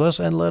entangles us,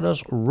 and let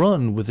us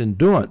run with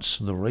endurance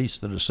the race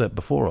that is set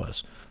before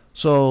us.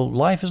 So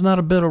life is not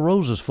a bed of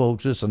roses,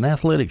 folks. It's an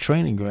athletic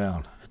training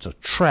ground. It's a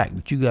track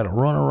that you got to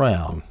run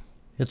around.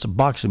 It's a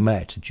boxing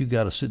match that you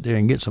got to sit there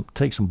and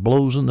take some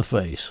blows in the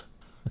face.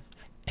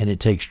 And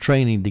it takes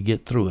training to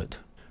get through it.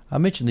 I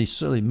mentioned these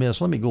silly myths.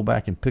 Let me go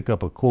back and pick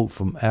up a quote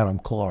from Adam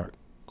Clark.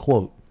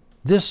 Quote,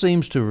 this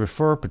seems to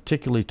refer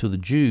particularly to the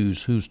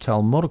Jews whose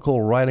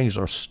Talmudical writings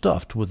are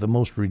stuffed with the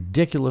most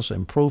ridiculous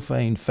and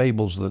profane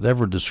fables that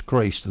ever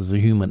disgraced the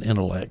human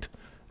intellect.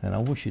 And I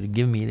wish you to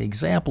give me an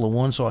example of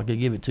one so I could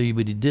give it to you,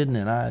 but he didn't,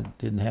 and I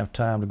didn't have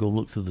time to go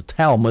look through the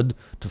Talmud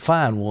to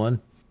find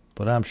one,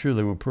 but I'm sure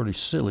they were pretty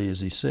silly,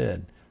 as he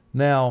said.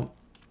 Now,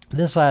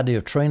 this idea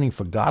of training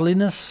for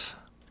godliness,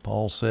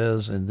 Paul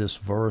says in this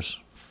verse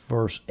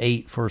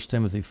 8, 1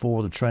 Timothy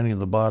 4, the training of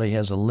the body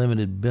has a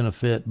limited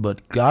benefit,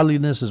 but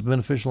godliness is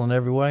beneficial in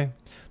every way.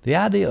 The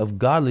idea of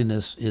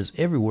godliness is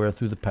everywhere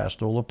through the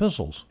pastoral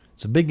epistles.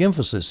 It's a big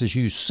emphasis. It's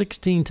used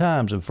 16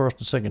 times in 1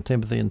 and 2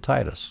 Timothy and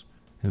Titus.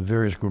 In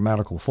various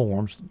grammatical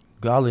forms.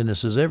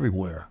 Godliness is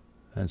everywhere.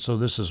 And so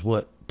this is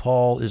what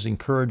Paul is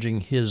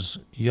encouraging his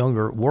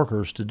younger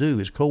workers to do,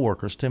 his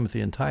co-workers,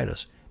 Timothy and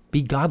Titus.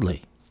 Be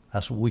godly.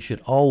 That's what we should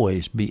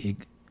always be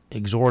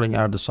exhorting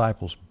our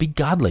disciples. Be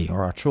godly,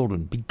 or our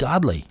children. Be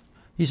godly.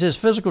 He says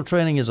physical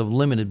training is of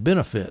limited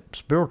benefit.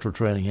 Spiritual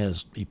training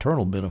has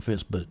eternal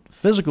benefits, but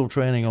physical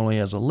training only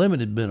has a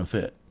limited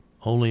benefit.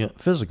 Only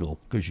physical,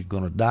 because you're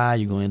going to die,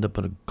 you're going to end up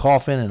in a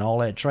coffin and all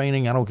that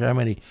training. I don't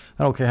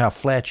care how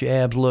flat your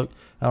abs look.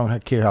 I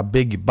don't care how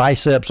big your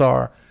biceps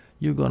are.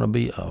 You're going to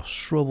be a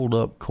shriveled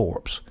up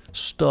corpse,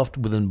 stuffed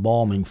with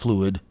embalming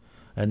fluid,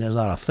 and there's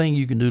not a thing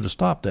you can do to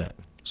stop that.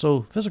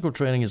 So physical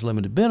training is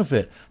limited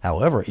benefit.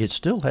 However, it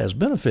still has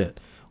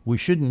benefit. We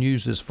shouldn't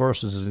use this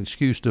verse as an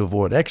excuse to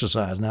avoid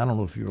exercise. Now, I don't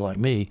know if you're like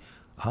me.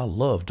 I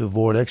love to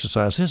avoid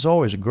exercise. It's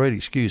always a great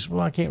excuse.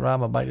 Well, I can't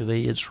ride my bike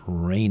today. It's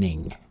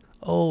raining.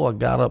 Oh, I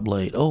got up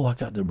late. Oh, I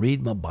got to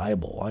read my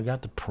Bible. I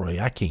got to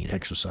pray. I can't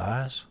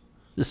exercise.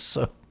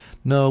 So,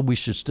 no, we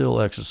should still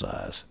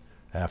exercise.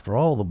 After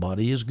all, the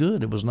body is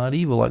good. It was not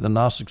evil, like the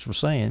Gnostics were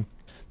saying.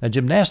 Now,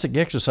 gymnastic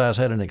exercise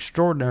had an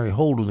extraordinary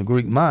hold on the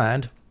Greek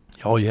mind.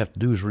 All you have to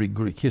do is read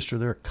Greek history.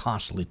 They're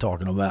constantly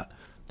talking about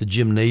the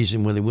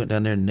gymnasium where they went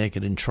down there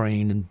naked and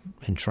trained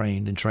and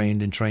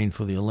trained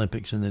for the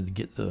Olympics, and then to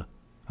get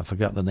I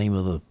forgot the name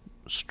of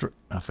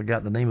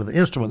the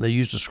instrument they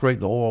used to scrape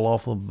the oil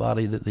off of the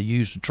body that they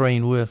used to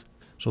train with,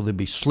 so they'd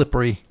be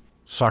slippery.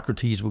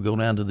 Socrates would go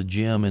down to the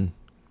gym and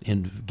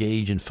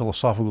engage in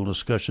philosophical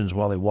discussions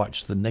while they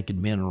watched the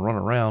naked men run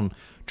around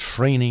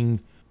training.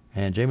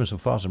 And Jamieson,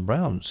 Faust, and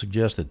Brown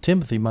suggest that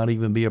Timothy might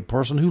even be a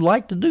person who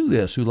liked to do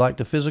this, who liked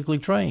to physically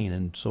train.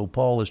 And so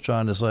Paul is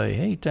trying to say,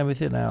 hey,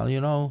 Timothy,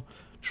 now,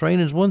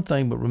 training is one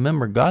thing, but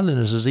remember,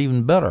 godliness is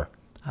even better.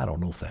 I don't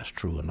know if that's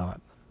true or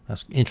not.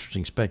 That's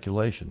interesting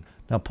speculation.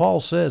 Now,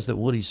 Paul says that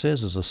what he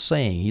says is a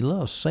saying. He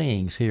loves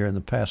sayings here in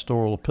the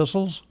pastoral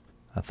epistles.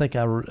 I think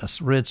I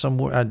read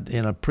somewhere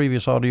in a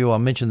previous audio, I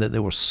mentioned that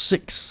there were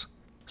 6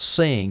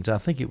 sayings. I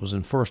think it was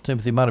in 1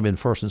 Timothy. It might have been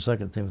 1 and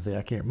 2 Timothy.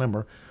 I can't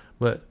remember.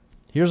 But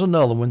here's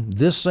another one.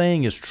 This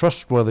saying is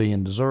trustworthy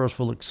and deserves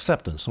full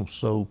acceptance.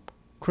 So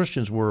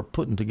Christians were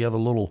putting together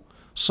little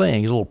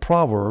sayings, little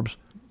proverbs,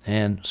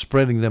 and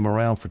spreading them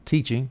around for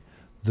teaching.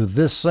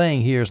 This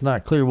saying here is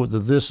not clear what the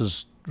this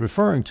is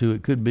referring to.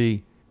 It could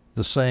be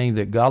the saying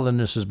that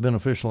godliness is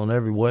beneficial in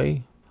every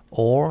way,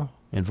 or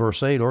in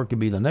verse 8, or it could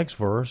be the next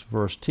verse,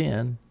 verse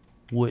 10,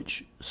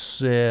 which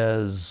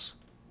says,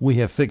 we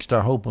have fixed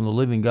our hope on the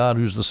living God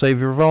who's the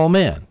Savior of all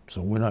men.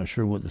 So we're not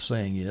sure what the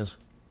saying is.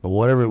 But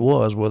whatever it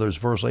was, whether it's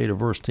verse 8 or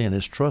verse 10,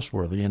 it's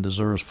trustworthy and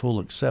deserves full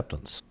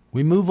acceptance.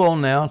 We move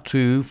on now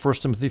to 1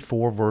 Timothy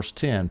 4, verse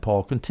 10.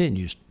 Paul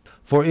continues,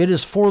 for it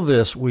is for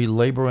this we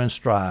labor and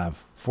strive.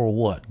 For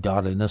what?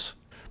 Godliness.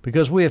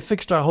 Because we have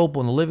fixed our hope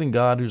on the living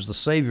God who's the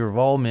Savior of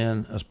all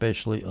men,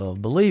 especially of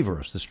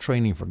believers. This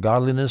training for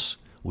godliness,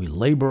 we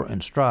labor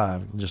and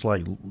strive. Just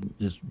like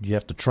you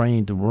have to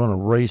train to run a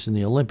race in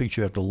the Olympics,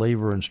 you have to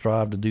labor and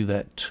strive to do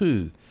that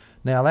too.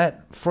 Now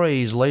that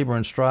phrase, labor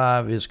and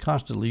strive, is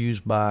constantly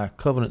used by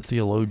covenant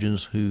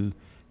theologians who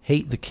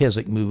hate the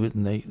Keswick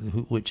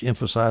movement, which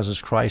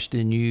emphasizes Christ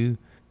in you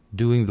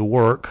doing the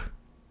work.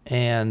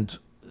 And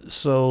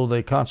so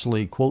they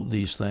constantly quote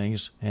these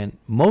things. And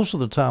most of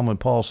the time when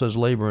Paul says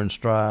labor and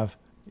strive,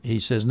 he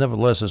says,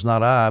 nevertheless, it's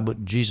not I,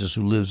 but Jesus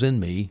who lives in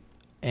me.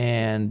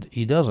 And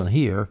he doesn't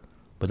here,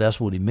 but that's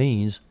what he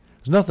means.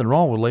 There's nothing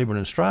wrong with laboring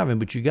and striving,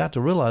 but you got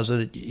to realize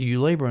that you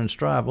labor and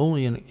strive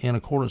only in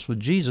accordance with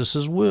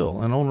Jesus'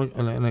 will, and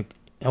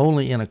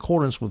only in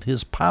accordance with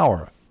his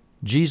power.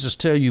 Jesus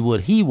tell you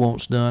what he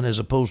wants done as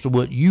opposed to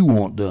what you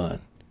want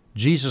done.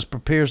 Jesus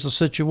prepares the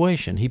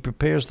situation. He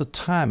prepares the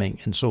timing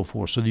and so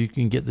forth so that you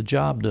can get the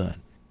job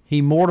done.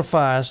 He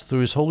mortifies,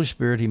 through His Holy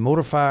Spirit, He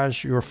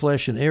mortifies your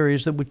flesh in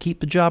areas that would keep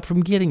the job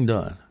from getting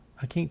done.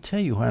 I can't tell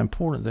you how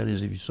important that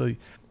is. In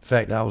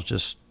fact, I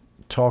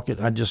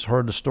just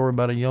heard the story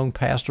about a young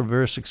pastor,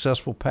 very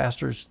successful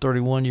pastor. He's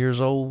 31 years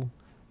old,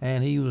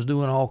 and he was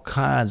doing all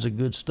kinds of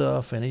good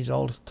stuff, and he's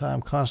all the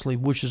time constantly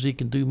wishes he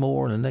can do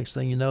more, and the next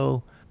thing you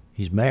know,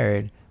 he's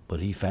married, but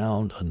he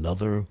found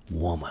another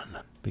woman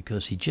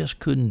because he just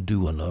couldn't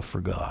do enough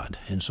for God,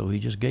 and so he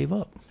just gave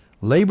up.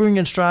 Laboring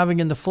and striving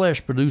in the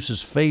flesh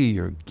produces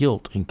failure,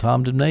 guilt, and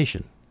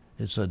condemnation.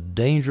 It's a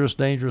dangerous,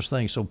 dangerous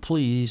thing. So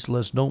please,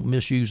 let's don't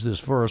misuse this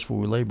verse for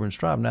we labor and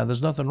strive. Now,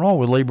 there's nothing wrong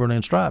with laboring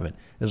and striving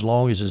as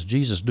long as it's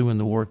Jesus doing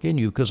the work in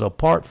you, because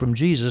apart from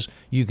Jesus,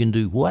 you can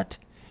do what?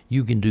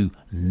 You can do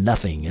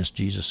nothing, as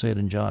Jesus said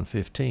in John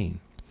 15.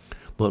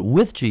 But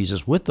with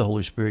Jesus, with the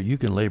Holy Spirit, you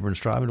can labor and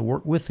strive and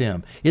work with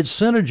Him. It's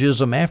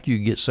synergism after you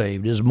get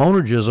saved. It's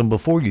monergism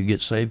before you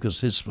get saved, because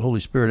His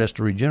Holy Spirit has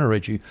to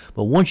regenerate you.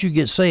 But once you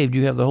get saved,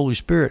 you have the Holy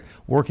Spirit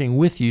working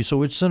with you,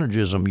 so it's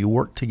synergism. You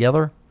work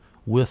together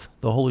with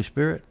the Holy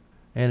Spirit,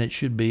 and it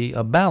should be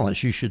a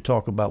balance. You should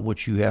talk about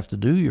what you have to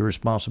do, your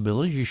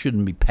responsibilities. You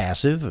shouldn't be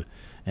passive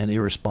and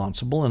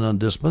irresponsible and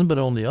undisciplined, but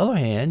on the other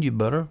hand, you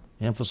better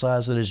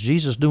emphasize that it's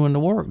Jesus doing the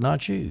work,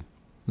 not you.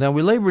 Now,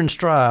 we labor and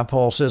strive,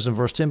 Paul says in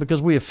verse 10,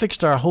 because we have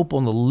fixed our hope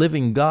on the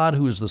living God,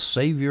 who is the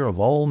Savior of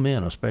all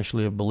men,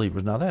 especially of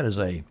believers. Now, that is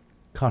a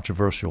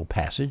controversial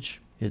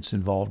passage. It's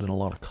involved in a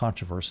lot of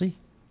controversy.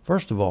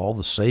 First of all,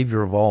 the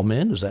Savior of all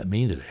men, does that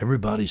mean that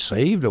everybody's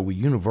saved? Are we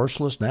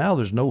universalists now?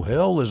 There's no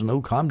hell, there's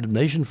no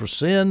condemnation for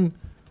sin?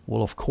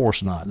 Well, of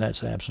course not.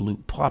 That's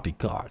absolute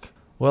poppycock.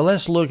 Well,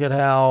 let's look at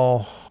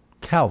how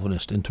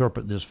Calvinists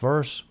interpret this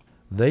verse.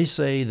 They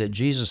say that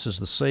Jesus is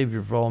the Savior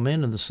of all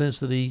men in the sense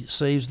that He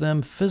saves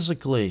them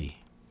physically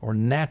or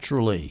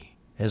naturally.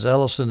 As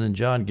Ellison and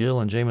John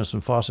Gill and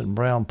Jamieson, Fawcett and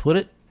Brown put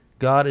it,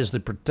 God is the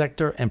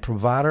protector and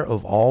provider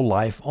of all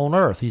life on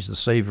earth. He's the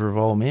Savior of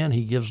all men.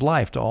 He gives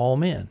life to all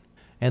men.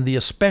 And the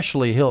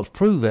especially helps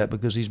prove that,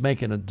 because he's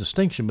making a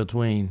distinction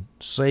between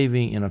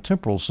saving in a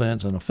temporal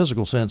sense and a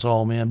physical sense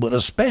all men, but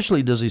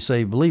especially does he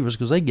save believers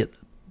because they get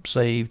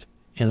saved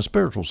in a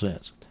spiritual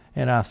sense.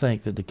 And I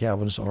think that the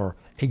Calvinists are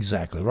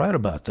exactly right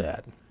about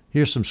that.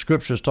 Here's some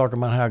scriptures talking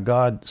about how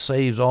God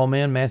saves all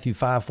men. Matthew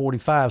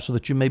 5:45, so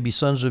that you may be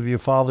sons of your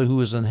Father who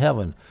is in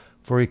heaven.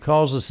 For He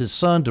causes His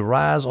sun to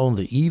rise on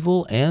the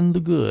evil and the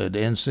good,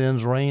 and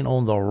sends rain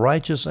on the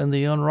righteous and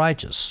the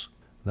unrighteous.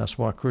 That's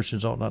why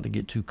Christians ought not to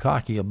get too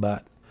cocky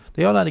about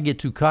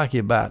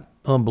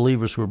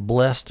unbelievers who are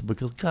blessed,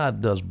 because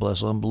God does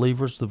bless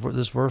unbelievers.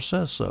 This verse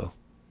says so.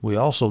 We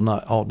also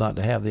ought not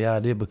to have the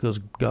idea, because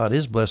God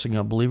is blessing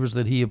unbelievers,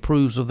 that He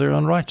approves of their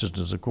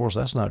unrighteousness. Of course,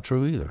 that's not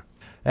true either.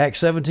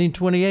 Acts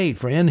 17:28,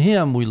 for in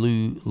Him we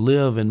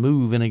live and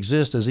move and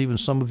exist, as even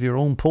some of your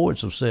own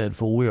poets have said,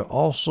 for we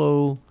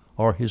also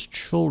are His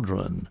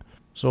children.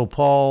 So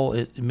Paul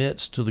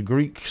admits to the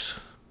Greeks,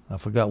 I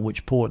forgot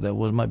which poet that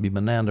was, might be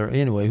Menander,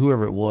 anyway,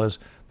 whoever it was,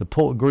 the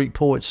Greek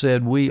poet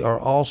said, we are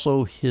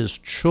also His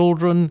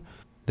children.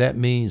 That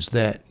means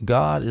that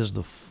God is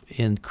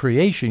in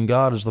creation,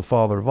 God is the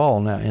Father of all.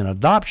 Now, in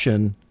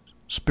adoption,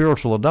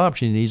 spiritual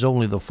adoption, He's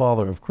only the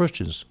Father of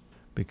Christians,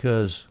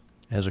 because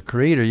as a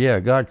creator, yeah,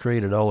 God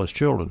created all His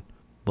children.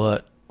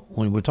 But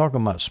when we're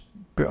talking about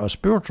a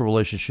spiritual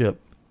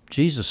relationship,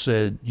 Jesus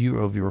said, you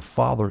are of your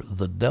father,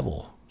 the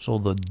devil. So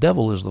the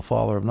devil is the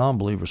father of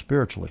non-believers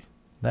spiritually.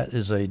 That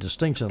is a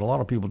distinction that a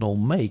lot of people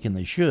don't make, and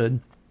they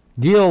should.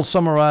 Gill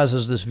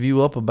summarizes this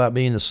view up about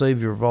being the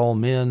Savior of all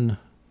men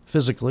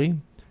physically.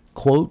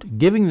 Quote,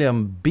 giving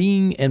them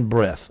being and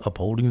breath,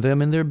 upholding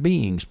them in their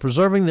beings,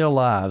 preserving their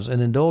lives,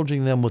 and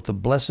indulging them with the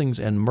blessings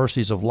and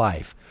mercies of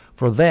life.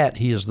 For that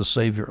He is the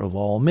Savior of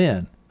all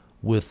men.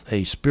 With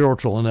a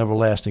spiritual and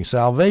everlasting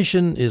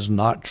salvation is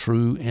not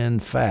true in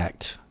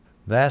fact.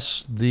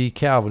 That's the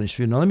Calvinist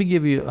view. Now let me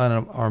give you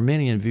an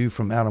Arminian view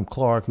from Adam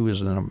Clarke, who is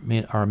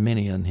an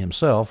Arminian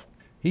himself.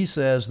 He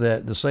says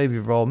that the Savior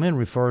of all men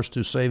refers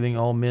to saving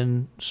all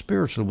men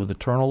spiritually with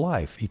eternal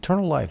life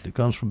that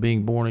comes from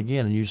being born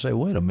again. And you say,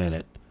 wait a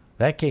minute,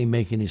 that can't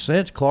make any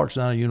sense. Clarke's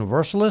not a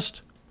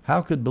universalist.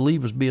 How could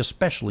believers be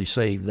especially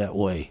saved that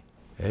way?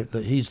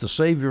 He's the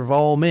Savior of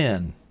all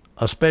men,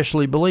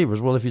 especially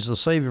believers. Well, if He's the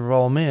Savior of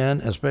all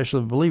men,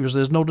 especially believers,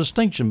 there's no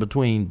distinction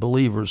between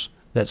believers,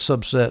 that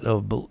subset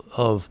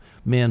of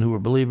men who are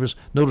believers,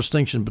 no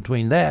distinction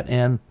between that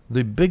and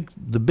the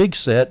big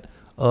set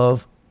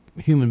of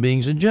human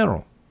beings in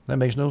general. That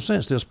makes no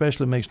sense. The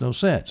especially makes no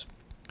sense.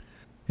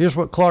 Here's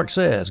what Clarke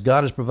says.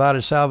 God has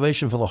provided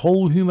salvation for the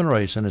whole human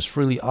race and has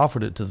freely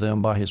offered it to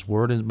them by His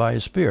Word and by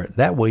His Spirit.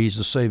 That way He's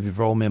the Savior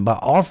for all men, by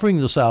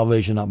offering the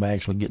salvation, not by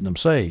actually getting them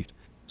saved.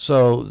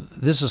 So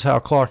this is how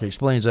Clarke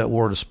explains that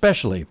word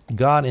especially.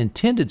 God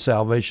intended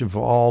salvation for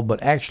all,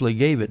 but actually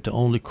gave it to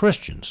only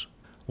Christians.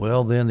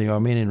 Well, then the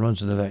Arminian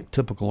runs into that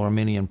typical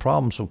Arminian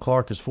problem, so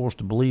Clark is forced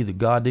to believe that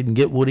God didn't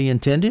get what he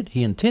intended.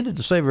 He intended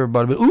to save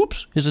everybody, but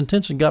oops, his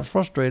intention got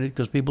frustrated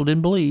because people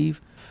didn't believe.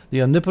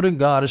 The omnipotent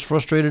God is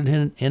frustrated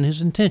in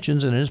his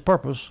intentions and in his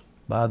purpose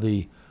by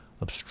the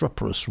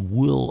obstreperous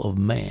will of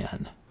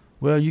man.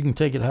 Well, you can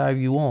take it however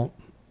you want.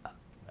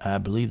 I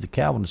believe the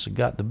Calvinists have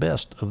got the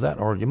best of that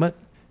argument.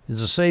 Is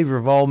the Savior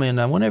of all men.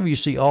 Now, whenever you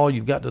see all,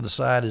 you've got to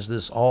decide, is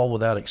this all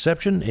without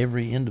exception,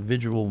 every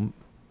individual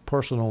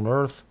person on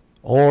earth?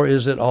 Or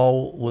is it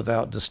all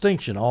without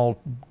distinction,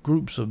 all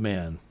groups of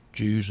men,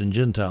 Jews and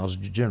Gentiles,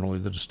 generally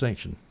the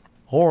distinction?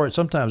 Or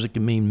sometimes it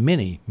can mean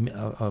many,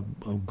 a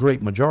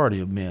great majority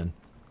of men.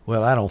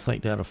 Well, I don't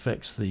think that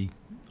affects the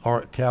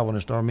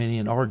Calvinist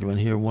Arminian argument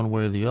here one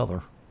way or the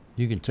other.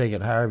 You can take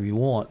it however you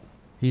want.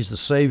 He's the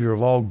Savior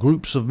of all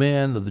groups of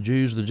men, of the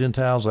Jews, the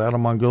Gentiles, the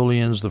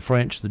Outer-Mongolians, the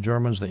French, the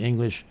Germans, the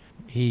English.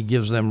 He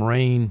gives them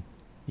rain,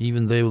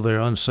 even though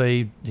they're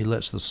unsaved. He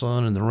lets the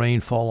sun and the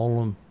rain fall on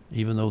them,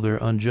 even though they're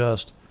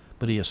unjust.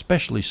 But he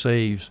especially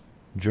saves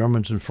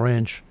Germans and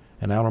French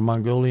and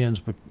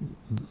Outer-Mongolians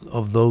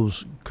of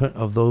those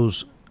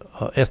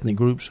ethnic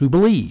groups who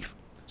believe.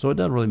 So it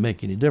doesn't really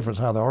make any difference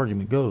how the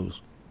argument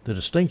goes. The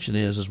distinction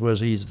is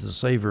whether he's the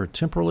Savior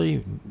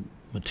temporally,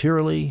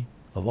 materially,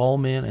 of all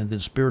men, and then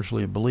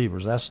spiritually of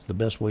believers. That's the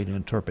best way to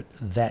interpret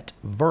that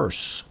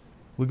verse.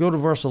 We go to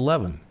verse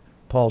 11.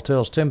 Paul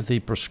tells Timothy,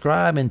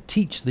 prescribe and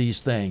teach these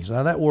things.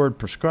 Now that word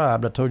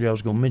prescribed, I told you I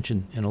was going to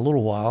mention in a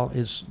little while,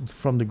 is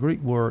from the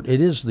Greek word,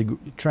 it is the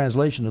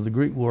translation of the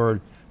Greek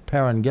word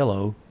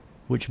parangelo,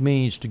 which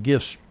means to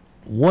give,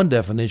 one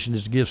definition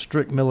is to give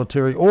strict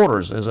military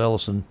orders, as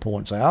Ellison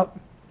points out.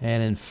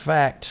 And in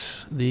fact,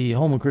 the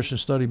Holman Christian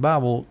Study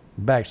Bible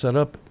backs that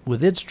up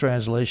with its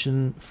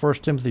translation, 1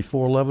 Timothy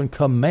 4:11,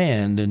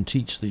 command and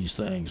teach these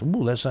things.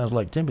 Ooh, that sounds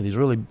like Timothy's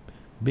really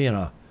being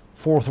a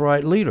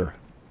forthright leader.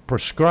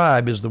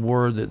 Prescribe is the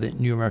word that the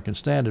New American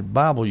Standard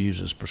Bible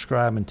uses,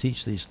 prescribe and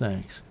teach these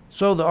things.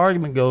 So the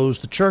argument goes,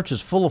 the church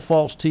is full of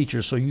false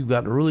teachers, so you've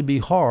got to really be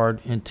hard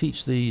and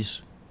teach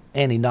these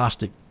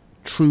anti-Gnostic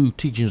true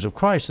teachings of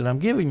Christ that I'm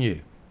giving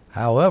you.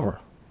 However,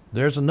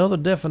 there's another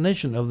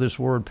definition of this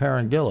word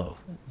parangelo.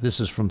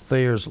 This is from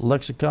Thayer's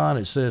lexicon.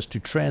 It says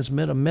to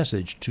transmit a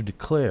message, to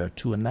declare,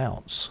 to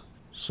announce.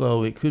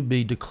 So it could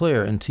be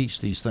declare and teach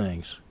these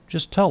things.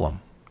 Just tell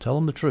them. Tell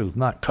them the truth.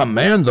 Not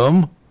command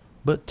them,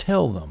 but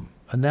tell them.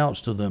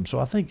 Announce to them. So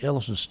I think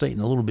Ellison's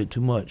stating a little bit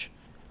too much.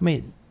 I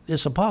mean,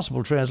 it's a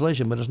possible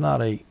translation, but it's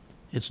not a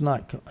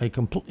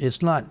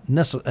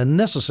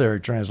necessary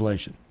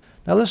translation.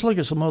 Now let's look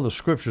at some other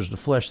scriptures to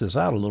flesh this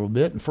out a little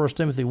bit. In 1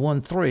 Timothy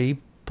 1:3,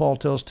 Paul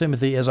tells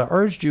Timothy, as I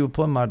urged you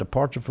upon my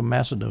departure from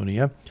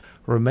Macedonia,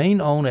 remain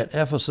on at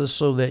Ephesus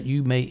so that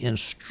you may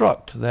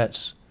instruct,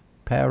 that's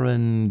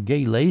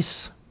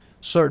parangeles,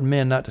 certain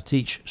men not to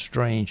teach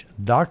strange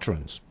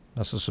doctrines.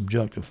 That's a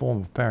subjunctive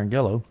form of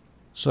parangelo.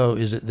 So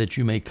is it that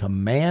you may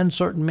command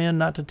certain men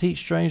not to teach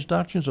strange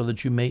doctrines, or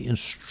that you may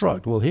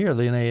instruct? Well, here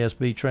the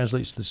NASB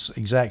translates this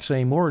exact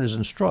same word as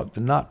instruct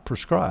and not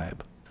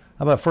prescribe.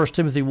 How about 1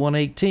 Timothy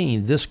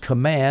 1:18? This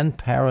command,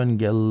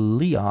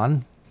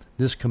 parangelion,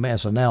 this command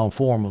is a noun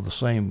form of the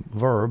same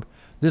verb.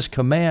 This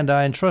command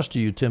I entrust to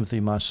you, Timothy,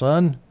 my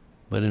son.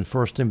 But in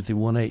 1 Timothy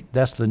 1:8,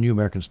 that's the New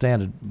American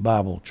Standard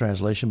Bible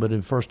translation. But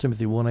in 1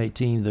 Timothy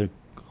 1:18, the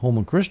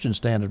Holman Christian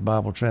Standard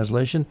Bible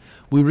translation,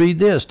 we read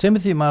this,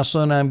 Timothy, my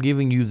son, I'm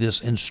giving you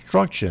this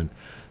instruction.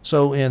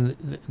 So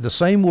in the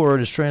same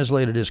word is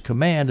translated as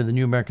command in the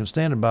New American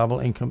Standard Bible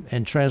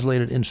and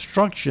translated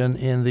instruction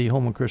in the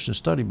Holman Christian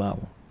Study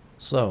Bible.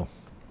 So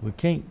we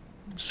can't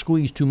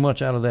squeeze too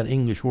much out of that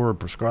English word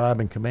prescribe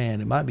and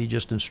command. It might be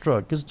just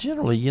instruct, because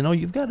generally,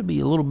 you've got to be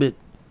a little bit,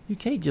 you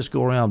can't just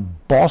go around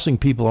bossing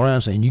people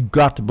around saying you've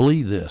got to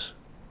believe this.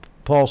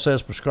 Paul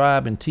says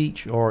prescribe and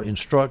teach, or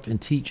instruct and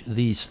teach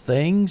these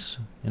things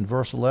in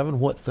verse 11.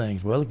 What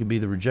things? Well, it could be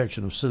the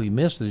rejection of silly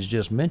myths that he's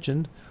just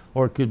mentioned,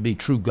 or it could be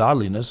true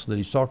godliness that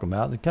he's talking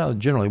about. That's kind of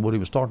generally what he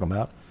was talking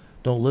about.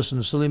 Don't listen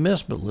to silly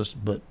myths,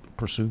 but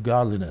pursue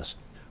godliness.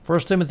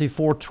 1 Timothy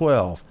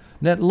 4:12.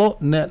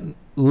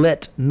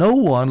 Let no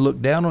one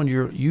look down on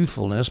your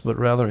youthfulness, but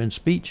rather in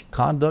speech,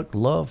 conduct,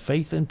 love,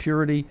 faith, and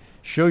purity,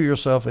 show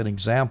yourself an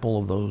example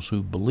of those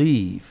who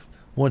believe.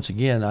 Once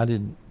again, I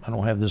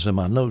don't have this in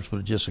my notes, but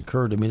it just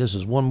occurred to me. This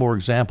is one more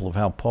example of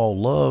how Paul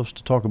loves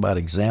to talk about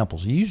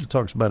examples. He usually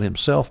talks about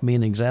himself being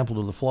an example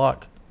to the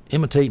flock.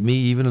 Imitate me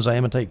even as I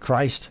imitate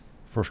Christ.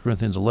 1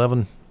 Corinthians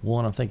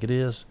 11:1, I think it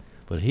is.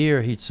 But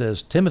here he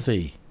says,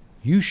 Timothy,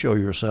 you show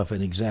yourself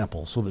an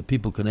example so that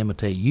people can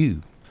imitate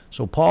you.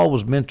 So Paul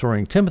was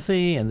mentoring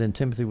Timothy, and then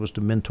Timothy was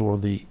to mentor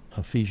the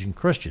Ephesian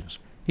Christians.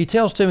 He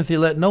tells Timothy,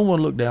 let no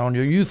one look down on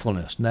your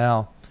youthfulness.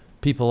 Now,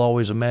 people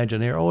always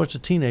imagine here, it's a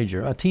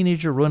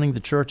teenager running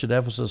the church at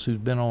Ephesus who's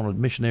been on a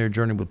missionary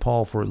journey with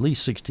Paul for at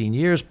least 16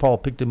 years. Paul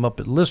picked him up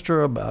at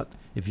Lystra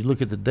if you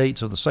look at the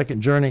dates of the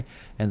second journey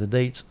and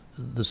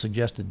the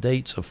suggested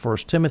dates of 1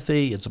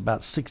 Timothy, it's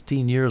about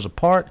 16 years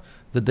apart.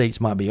 The dates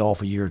might be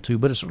off a year or two,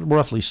 but it's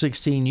roughly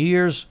 16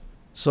 years.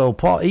 So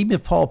Paul, even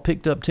if Paul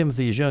picked up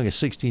Timothy as young as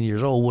 16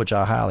 years old, which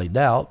I highly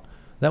doubt,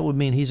 that would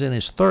mean he's in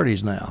his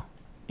 30s now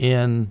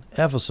in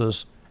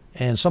Ephesus,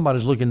 and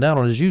somebody's looking down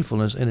on his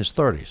youthfulness in his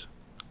 30s.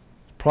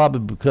 Probably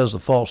because the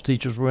false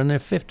teachers were in their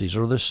 50s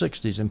or their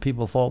 60s, and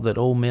people thought that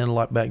old men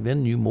like back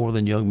then knew more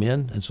than young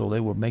men, and so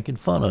they were making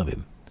fun of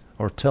him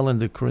or telling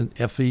the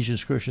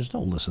Ephesians Christians,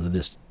 don't listen to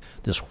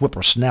this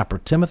whippersnapper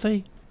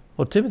Timothy.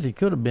 Well, Timothy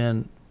could have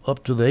been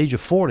up to the age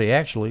of 40,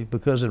 actually,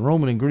 because in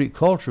Roman and Greek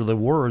culture, the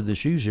word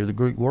that's used here, the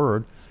Greek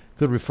word,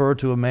 could refer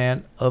to a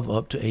man of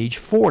up to age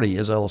 40,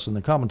 as Ellison,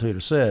 the commentator,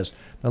 says.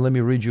 Now, let me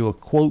read you a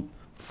quote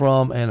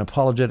from an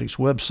apologetics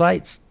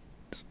website,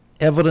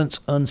 Evidence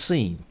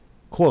Unseen.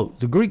 Quote,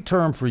 the Greek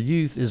term for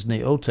youth is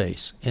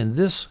neotes. In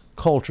this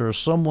culture,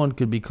 someone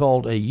could be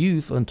called a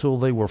youth until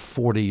they were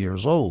 40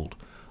 years old.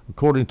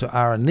 According to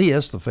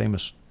Irenaeus, the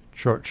famous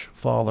church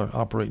father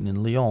operating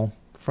in Lyon,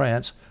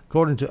 France,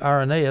 according to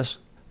Irenaeus,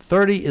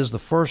 30 is the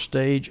first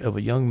stage of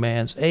a young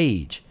man's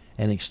age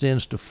and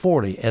extends to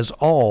 40, as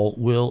all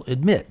will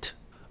admit.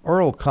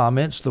 Earl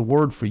comments the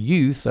word for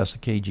youth, that's the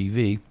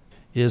KJV,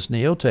 is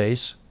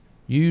neotes,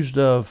 used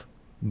of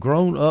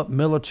grown-up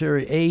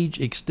military age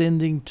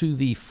extending to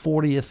the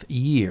 40th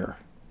year.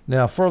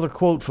 Now, further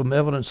quote from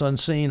Evidence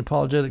Unseen,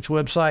 apologetics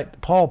website,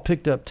 Paul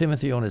picked up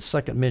Timothy on his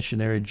second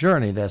missionary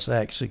journey, that's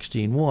Acts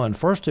 16:1.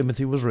 1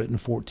 Timothy was written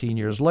 14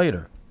 years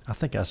later. I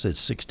think I said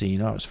 16,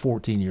 no, it's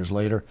 14 years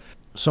later.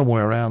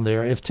 Somewhere around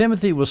there. If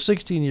Timothy was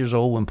 16 years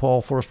old when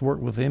Paul first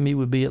worked with him, he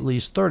would be at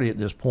least 30 at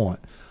this point.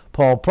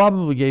 Paul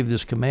probably gave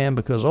this command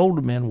because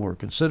older men were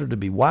considered to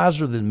be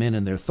wiser than men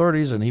in their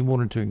 30s, and he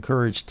wanted to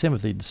encourage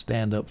Timothy to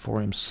stand up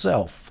for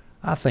himself.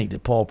 I think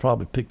that Paul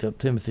probably picked up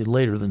Timothy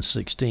later than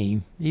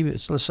 16. Even,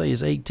 let's say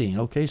he's 18.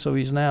 Okay, so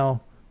he's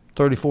now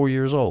 34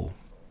 years old.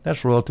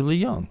 That's relatively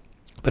young,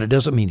 but it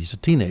doesn't mean he's a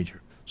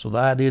teenager. So the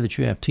idea that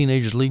you have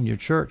teenagers leading your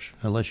church,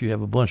 unless you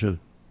have a bunch of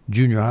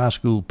junior high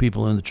school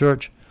people in the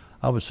church,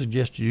 I would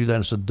suggest you do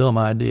that. It's a dumb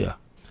idea.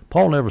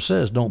 Paul never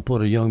says don't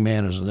put a young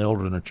man as an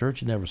elder in a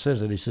church. He never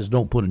says that. He says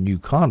don't put a new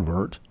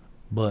convert.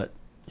 But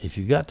if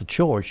you got the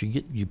choice,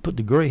 you put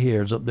the gray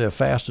hairs up there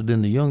faster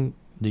than the young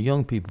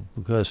people,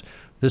 because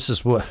this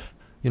is what,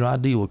 I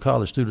deal with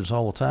college students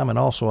all the time, and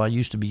also I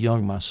used to be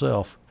young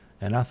myself,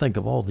 and I think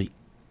of all the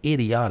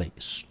idiotic,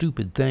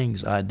 stupid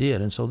things I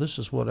did. And so this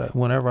is what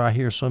whenever I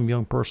hear some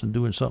young person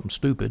doing something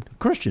stupid,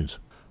 Christians,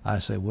 I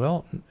say,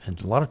 well,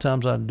 and a lot of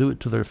times I do it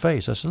to their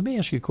face. I said, let me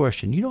ask you a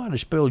question. You know how to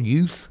spell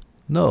youth?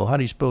 No. How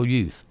do you spell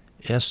youth?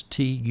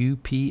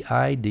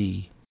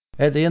 S-T-U-P-I-D.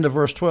 At the end of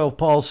verse 12,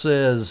 Paul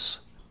says,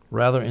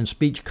 rather in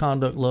speech,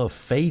 conduct, love,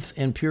 faith,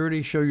 and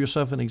purity, show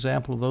yourself an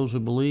example of those who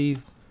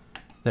believe.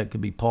 That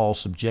could be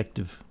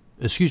Timothy's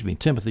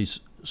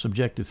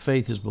subjective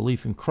faith, his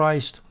belief in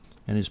Christ,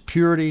 and his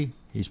purity.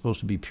 He's supposed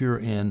to be pure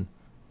in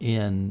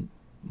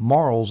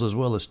morals as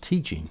well as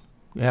teaching.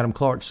 Adam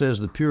Clark says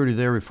the purity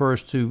there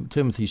refers to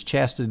Timothy's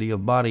chastity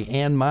of body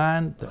and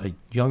mind. A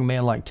young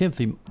man like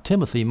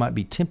Timothy might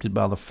be tempted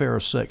by the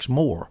fairer sex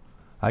more.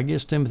 I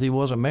guess Timothy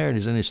wasn't married.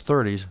 He's in his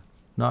 30s,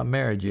 not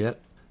married yet.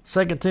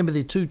 2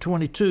 Timothy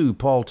 2:22,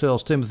 Paul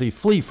tells Timothy,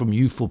 flee from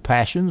youthful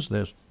passions.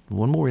 There's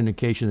one more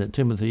indication that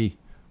Timothy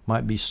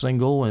might be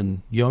single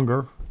and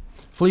younger.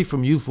 Flee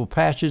from youthful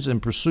passions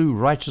and pursue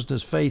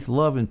righteousness, faith,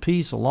 love, and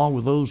peace, along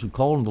with those who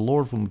call on the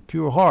Lord from a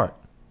pure heart.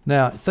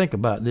 Now, think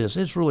about this.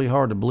 It's really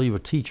hard to believe a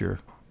teacher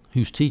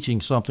who's teaching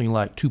something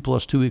like 2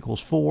 + 2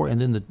 = 4, and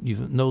then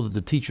you know that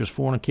the teacher's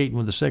fornicating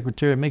with the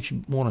secretary. It makes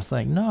you want to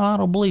think, no, I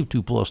don't believe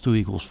 2 +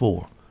 2 =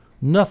 4.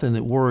 Nothing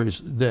that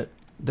worries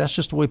that's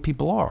just the way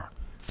people are.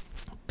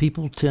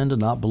 People tend to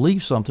not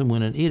believe something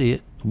when an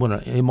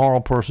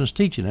immoral person's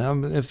teaching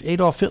it. If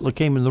Adolf Hitler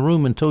came in the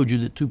room and told you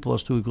that 2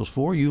 + 2 =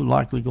 4, you're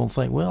likely going to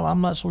think, well,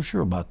 I'm not so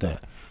sure about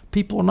that.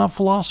 People are not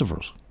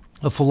philosophers.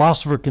 A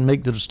philosopher can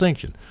make the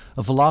distinction.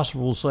 A philosopher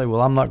will say,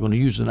 well, I'm not going to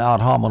use an ad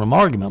hominem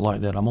argument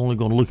like that. I'm only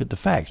going to look at the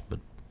facts. But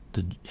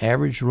the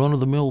average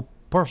run-of-the-mill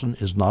person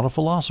is not a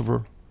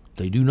philosopher.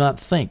 They do not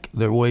think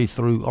their way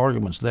through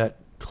arguments that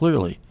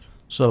clearly.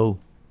 So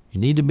you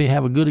need to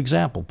have a good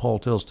example, Paul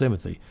tells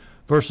Timothy.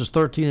 Verses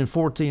 13 and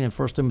 14 in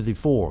 1 Timothy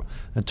 4.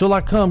 Until I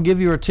come, give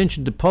your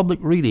attention to public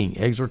reading,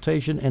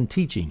 exhortation, and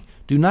teaching.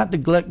 Do not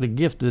neglect the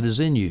gift that is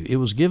in you. It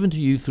was given to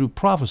you through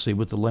prophecy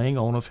with the laying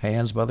on of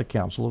hands by the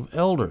council of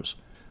elders.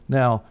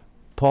 Now,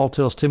 Paul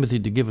tells Timothy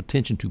to give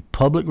attention to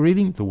public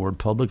reading. The word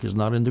public is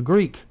not in the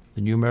Greek.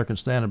 The New American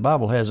Standard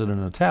Bible has it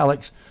in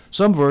italics.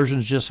 Some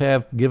versions just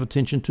have give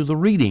attention to the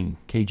reading.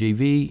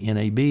 KJV,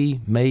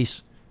 NAB,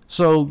 Mace.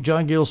 So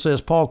John Gill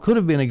says Paul could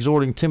have been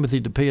exhorting Timothy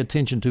to pay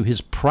attention to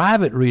his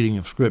private reading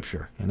of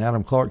Scripture. And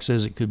Adam Clark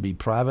says it could be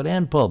private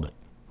and public.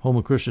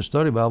 Holman Christian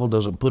Study Bible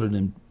doesn't put it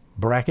in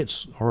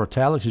brackets or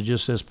italics. It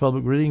just says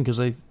public reading because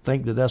they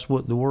think that that's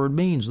what the word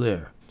means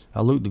there.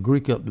 I looked the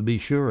Greek up to be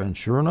sure, and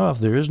sure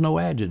enough, there is no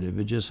adjective.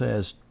 It just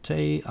has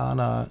te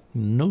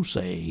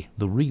anagnosei,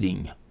 the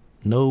reading.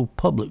 No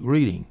public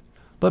reading.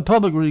 But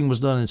public reading was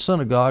done in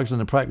synagogues,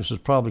 and the practice was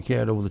probably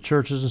carried over the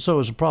churches, and so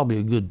it's probably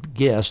a good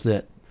guess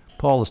that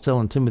Paul is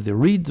telling Timothy,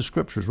 read the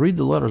scriptures, read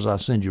the letters I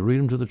send you, read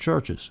them to the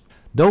churches.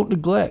 Don't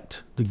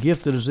neglect the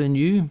gift that is in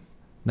you.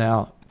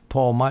 Now,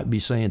 Paul might be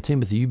saying,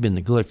 Timothy, you've been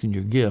neglecting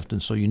your gift,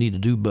 and so you need to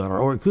do better.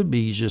 Or it could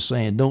be he's just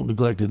saying, don't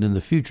neglect it in the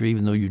future,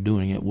 even though you're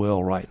doing it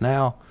well right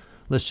now.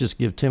 Let's just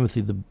give Timothy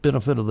the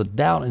benefit of the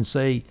doubt and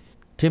say,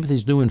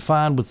 Timothy's doing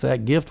fine with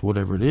that gift,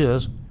 whatever it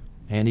is,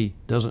 and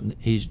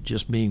he's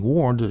just being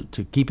warned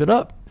to keep it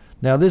up.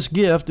 Now, this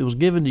gift, it was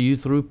given to you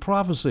through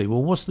prophecy.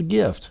 Well, what's the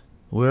gift?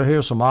 Well,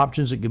 here's some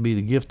options. It could be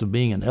the gift of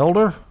being an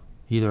elder,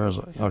 either as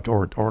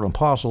or an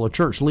apostle, a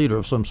church leader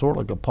of some sort,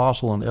 like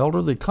apostle and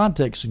elder. The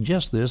context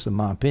suggests this, in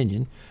my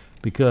opinion,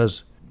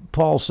 because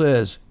Paul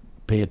says,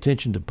 pay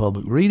attention to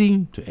public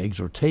reading, to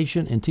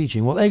exhortation and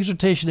teaching. Well,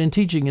 exhortation and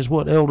teaching is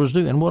what elders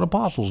do and what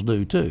apostles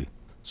do, too.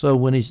 So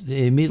when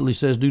he immediately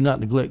says, do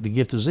not neglect the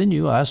gift that is in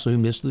you, I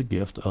assume it's the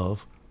gift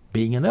of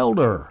being an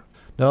elder.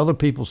 Now, other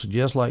people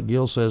suggest, like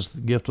Gill says, it's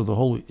the gift of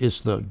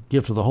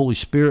the Holy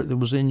Spirit that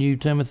was in you,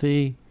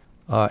 Timothy.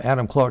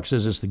 Adam Clark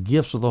says it's the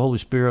gifts of the Holy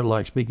Spirit,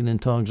 like speaking in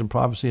tongues and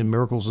prophecy and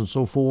miracles and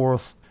so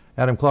forth.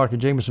 Adam Clark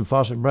and Jameson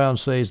Fawcett Brown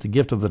say it's the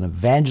gift of an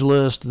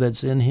evangelist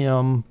that's in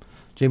him.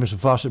 Jameson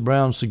Fawcett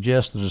Brown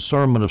suggests the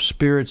discernment of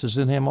spirits is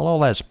in him. Well,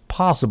 all that's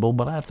possible,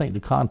 but I think the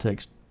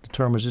context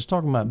determines it's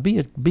talking about be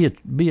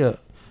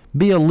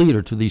a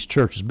leader to these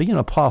churches, be an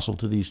apostle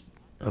to these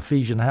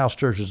Ephesian house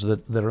churches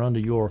that are under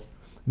your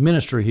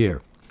ministry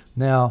here.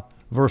 Now,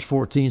 verse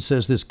 14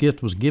 says this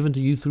gift was given to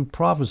you through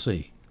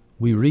prophecy.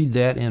 We read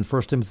that in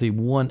 1 Timothy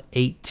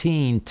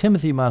 1:18.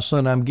 Timothy, my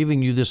son, I'm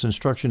giving you this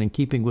instruction in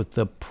keeping with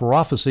the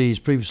prophecies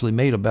previously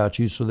made about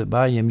you, so that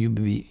by him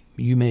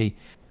you may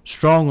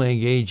strongly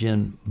engage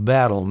in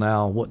battle.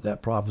 Now, what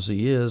that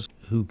prophecy is,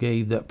 who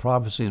gave that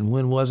prophecy, and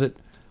when was it?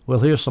 Well,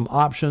 here's some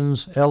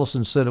options.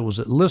 Ellison said it was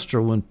at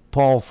Lystra when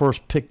Paul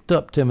first picked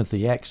up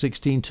Timothy, Acts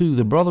 16:2.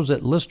 The brothers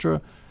at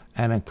Lystra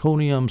and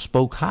Iconium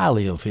spoke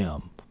highly of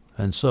him.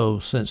 And so,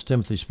 since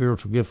Timothy's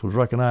spiritual gift was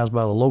recognized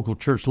by the local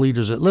church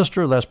leaders at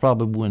Lystra, that's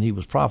probably when he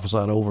was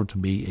prophesied over to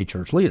be a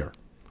church leader,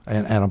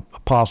 and an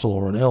apostle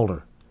or an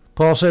elder.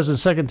 Paul says in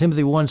 2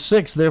 Timothy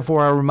 1:6,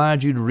 therefore I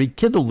remind you to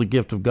rekindle the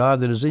gift of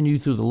God that is in you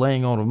through the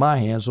laying on of my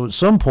hands. So at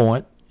some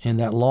point in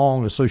that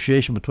long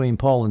association between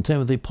Paul and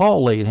Timothy,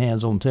 Paul laid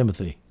hands on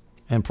Timothy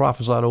and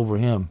prophesied over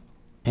him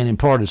and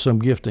imparted some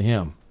gift to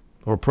him,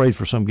 or prayed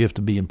for some gift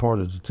to be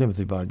imparted to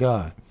Timothy by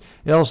God.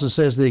 Ellison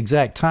says the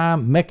exact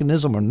time,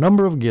 mechanism, or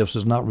number of gifts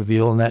is not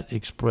revealed, and that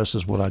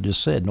expresses what I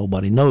just said.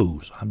 Nobody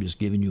knows. I'm just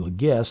giving you a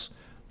guess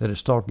that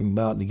it's talking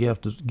about the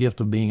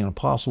gift of being an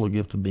apostle or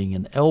gift of being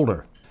an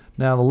elder.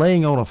 Now, the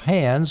laying on of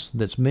hands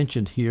that's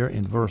mentioned here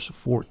in verse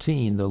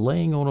 14, the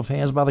laying on of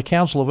hands by the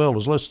council of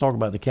elders. Let's talk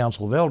about the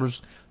council of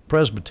elders.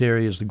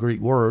 Presbytery is the Greek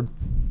word.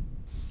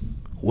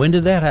 When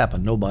did that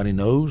happen? Nobody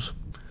knows.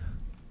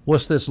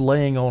 What's this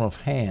laying on of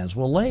hands?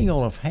 Well, laying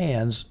on of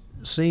hands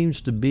seems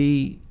to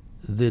be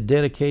the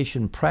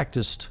dedication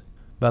practiced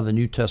by the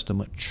New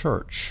Testament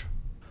church.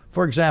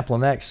 For example,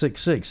 in Acts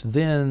 6:6,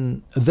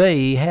 then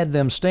they had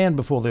them stand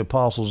before the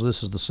apostles.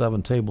 This is the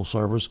 7 table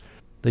servers.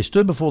 They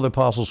stood before the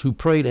apostles who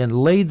prayed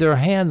and laid their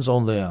hands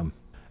on them.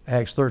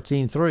 Acts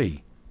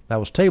 13:3. That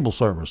was table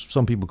servers.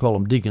 Some people call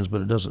them deacons,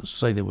 but it doesn't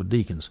say they were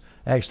deacons.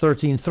 Acts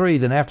 13:3,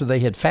 then after they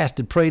had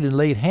fasted, prayed, and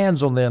laid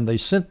hands on them, they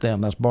sent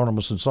them, that's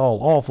Barnabas and Saul,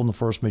 off on the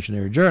first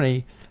missionary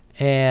journey.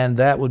 And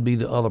that would be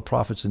the other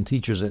prophets and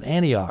teachers at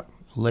Antioch,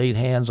 laid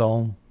hands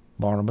on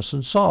Barnabas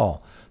and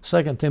Saul.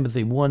 2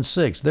 Timothy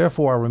 1:6,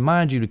 therefore I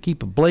remind you to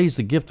keep ablaze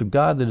the gift of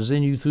God that is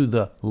in you through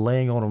the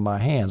laying on of my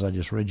hands. I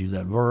just read you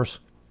that verse.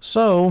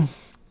 So,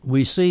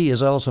 we see,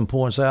 as Ellison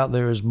points out,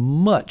 there is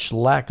much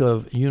lack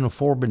of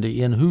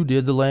uniformity in who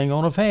did the laying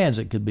on of hands.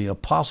 It could be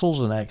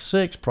apostles in Acts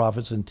 6,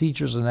 prophets and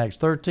teachers in Acts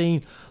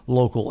 13,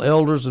 local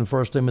elders in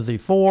 1 Timothy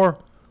 4,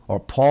 or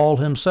Paul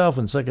himself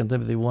in 2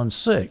 Timothy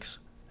 1:6.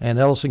 And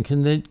Ellison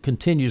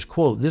continues,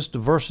 quote, this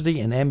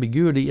diversity and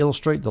ambiguity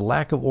illustrate the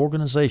lack of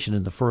organization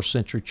in the first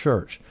century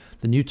church.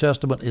 The New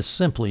Testament is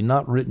simply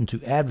not written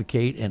to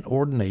advocate an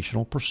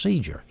ordinational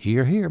procedure.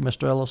 Hear, hear,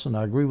 Mr. Ellison,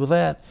 I agree with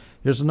that.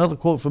 Here's another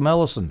quote from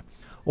Ellison.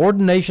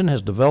 Ordination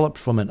has developed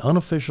from an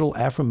unofficial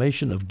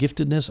affirmation of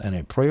giftedness and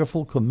a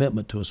prayerful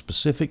commitment to a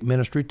specific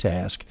ministry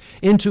task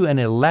into an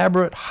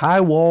elaborate,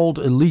 high-walled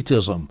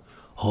elitism.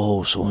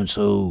 Oh,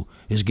 so-and-so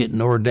is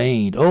getting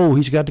ordained. Oh,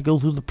 he's got to go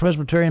through the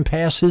Presbyterian and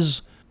pass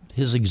his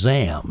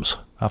exams.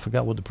 I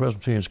forgot what the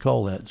Presbyterians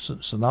call that,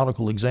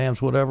 synodical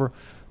exams, whatever.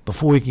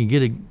 Before he can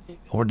get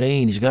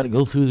ordained, he's got to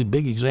go through the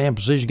big exam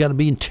procedure. He's got to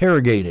be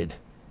interrogated.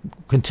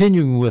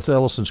 Continuing with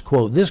Ellison's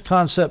quote, this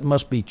concept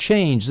must be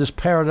changed. This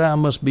paradigm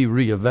must be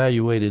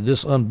reevaluated.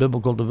 This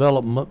unbiblical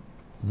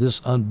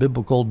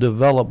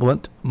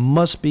development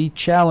must be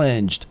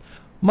challenged.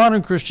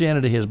 Modern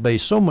Christianity has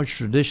based so much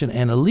tradition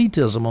and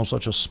elitism on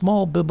such a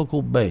small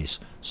biblical base.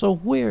 So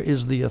where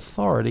is the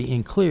authority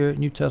in clear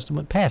New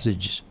Testament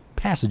passages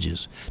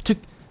to,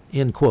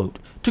 end quote,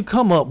 to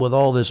come up with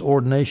all this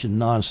ordination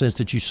nonsense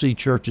that you see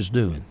churches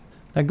doing?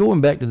 Now,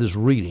 going back to this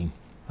reading,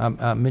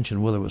 I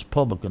mentioned whether it was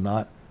public or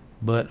not,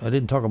 but I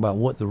didn't talk about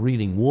what the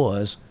reading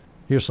was.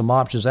 Here's some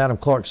options. Adam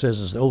Clark says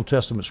it's the Old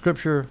Testament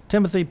Scripture.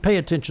 Timothy, pay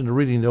attention to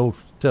reading the Old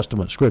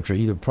Testament Scripture,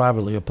 either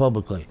privately or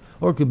publicly.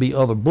 Or it could be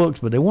other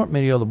books, but there weren't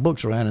many other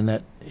books around in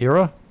that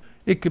era.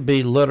 It could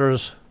be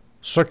letters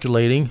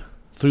circulating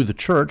through the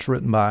church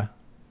written by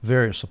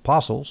various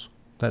apostles.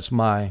 That's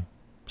my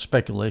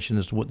speculation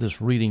as to what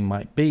this reading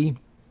might be.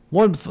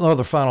 One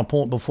other final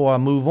point before I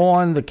move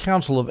on. The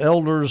council of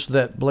elders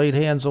that laid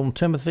hands on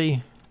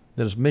Timothy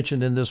that is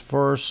mentioned in this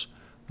verse,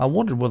 I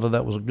wondered whether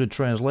that was a good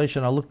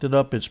translation. I looked it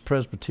up. It's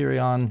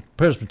Presbyterion,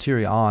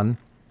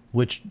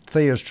 which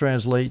Thayers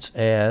translates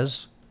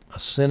as a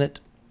Senate,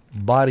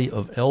 body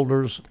of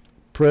elders,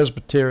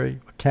 presbytery,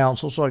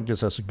 council. So I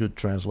guess that's a good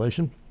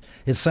translation.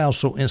 It sounds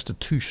so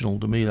institutional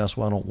to me. That's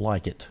why I don't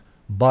like it.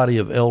 Body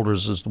of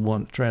elders is the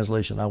one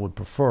translation I would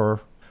prefer.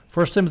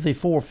 1 Timothy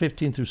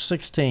 4:15 through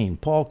 16.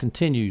 Paul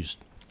continues,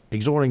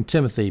 exhorting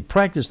Timothy,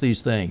 practice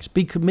these things,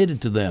 be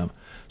committed to them,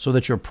 so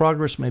that your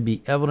progress may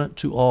be evident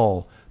to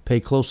all. Pay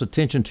close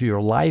attention to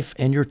your life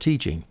and your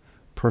teaching.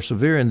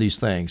 Persevere in these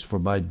things, for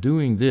by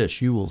doing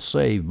this you will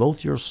save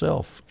both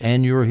yourself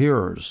and your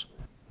hearers.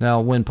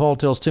 Now, when Paul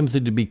tells Timothy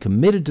to be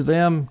committed to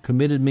them,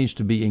 committed means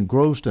to be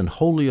engrossed and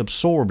wholly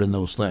absorbed in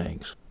those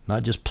things,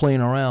 not just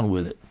playing around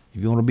with it.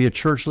 If you want to be a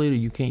church leader,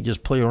 you can't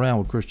just play around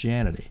with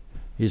Christianity.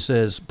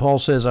 Paul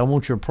says, I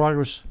want your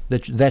progress,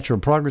 that your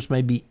progress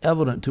may be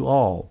evident to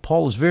all.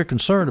 Paul is very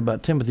concerned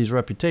about Timothy's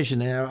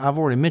reputation. And I've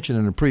already mentioned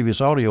in a previous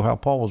audio how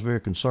Paul was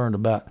very concerned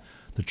about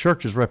the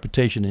church's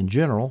reputation in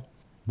general,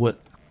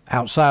 what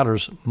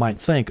outsiders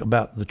might think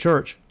about the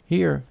church.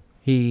 Here,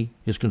 he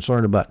is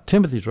concerned about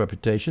Timothy's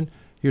reputation.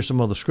 Here's some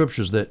other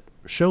scriptures that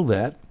show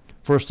that.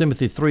 1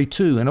 Timothy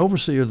 3:2, an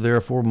overseer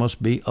therefore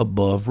must be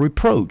above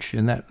reproach,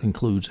 and that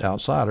includes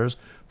outsiders.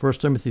 1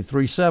 Timothy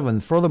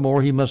 3:7,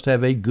 furthermore, he must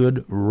have a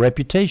good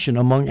reputation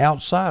among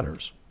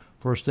outsiders.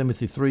 1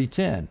 Timothy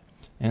 3:10,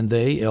 and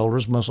they,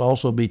 elders, must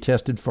also be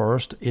tested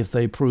first. If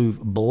they prove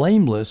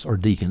blameless, or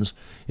deacons,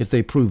 if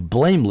they prove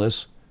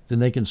blameless, then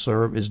they can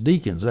serve as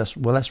deacons.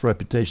 That's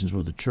reputations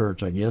with the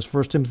church, I guess.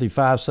 1 Timothy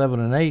 5:7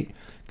 and 8,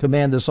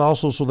 command this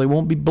also so they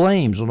won't be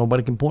blamed, so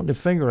nobody can point their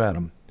finger at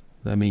them.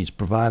 That means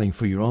providing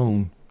for your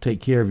own,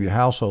 take care of your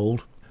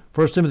household.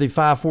 1 Timothy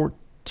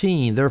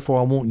 5:14, therefore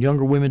I want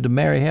younger women to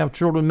marry, have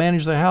children,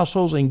 manage their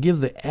households, and give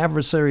the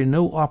adversary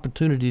no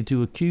opportunity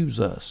to accuse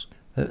us.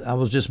 I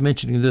was just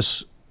mentioning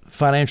this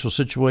financial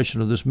situation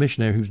of this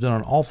missionary who's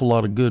done an awful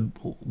lot of good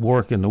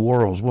work in the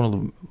world. He's one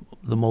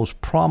of the most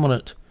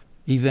prominent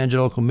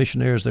evangelical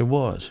missionaries there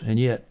was, and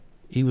yet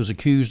he was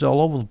accused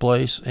all over the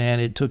place, and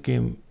it took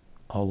him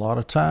a lot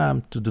of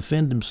time to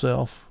defend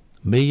himself.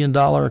 $1 million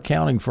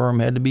accounting firm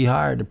had to be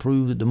hired to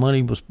prove that the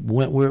money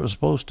went where it was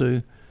supposed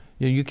to.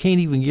 You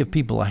can't even give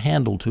people a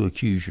handle to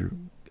accuse you.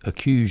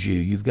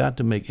 You've got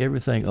to make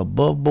everything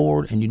above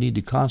board, and you need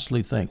to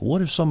constantly think,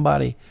 what if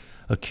somebody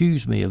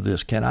accused me of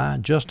this? Can I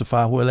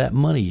justify where that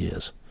money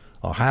is,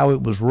 or how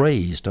it was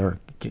raised, or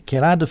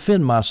can I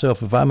defend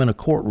myself if I'm in a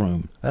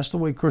courtroom? That's the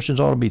way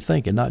Christians ought to be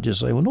thinking, not just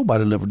say, well,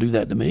 nobody will ever do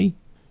that to me.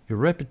 Your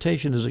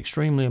reputation is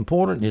extremely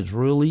important. It's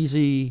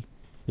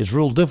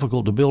real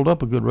difficult to build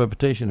up a good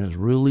reputation. It's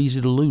real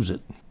easy to lose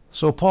it.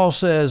 So Paul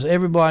says,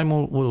 everybody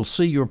will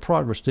see your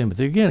progress,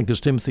 Timothy. Again, because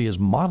Timothy is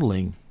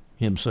modeling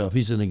himself.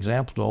 He's an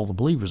example to all the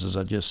believers, as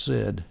I just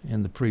said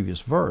in the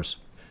previous verse.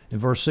 In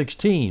verse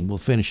 16, we'll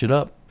finish it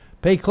up.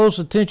 Pay close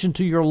attention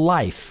to your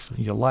life.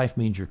 Your life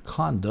means your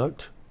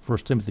conduct. 1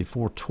 Timothy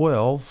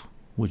 4:12,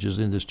 which is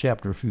in this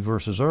chapter a few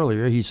verses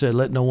earlier, he said,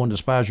 let no one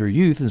despise your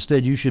youth.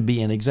 Instead, you should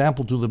be an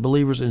example to the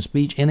believers in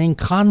speech and in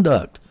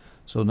conduct.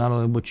 So not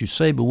only what you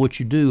say, but what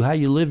you do, how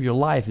you live your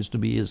life is to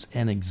be as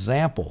an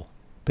example.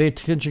 Pay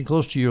attention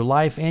close to your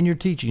life and your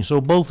teaching.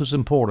 So both is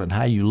important,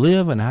 how you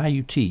live and how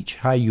you teach,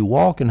 how you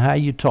walk and how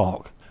you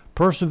talk.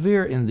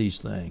 Persevere in these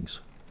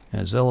things.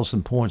 As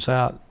Ellison points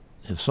out,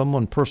 if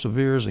someone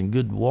perseveres in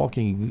good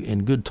walking,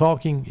 in good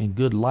talking, in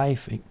good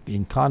life,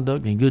 in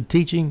conduct, in good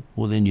teaching,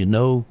 well then you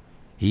know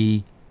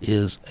he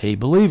is a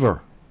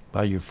believer.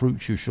 By your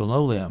fruits you shall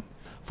know them.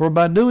 For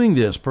by doing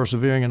this,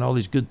 persevering in all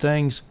these good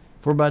things,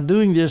 for by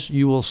doing this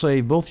you will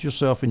save both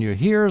yourself and your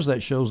hearers.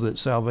 That shows that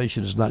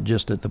salvation is not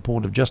just at the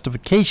point of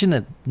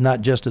justification, not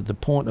just at the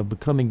point of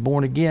becoming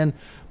born again,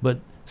 but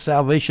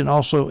salvation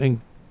also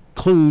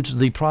includes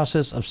the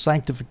process of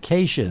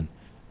sanctification.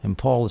 And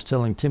Paul is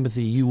telling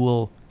Timothy, you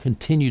will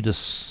continue to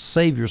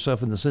save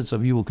yourself in the sense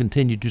of you will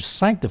continue to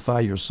sanctify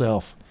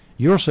yourself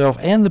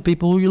and the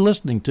people who you're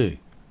listening to.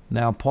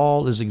 Now,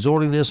 Paul is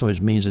exhorting this,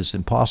 which means it's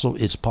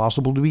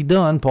possible to be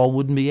done. Paul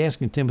wouldn't be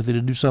asking Timothy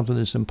to do something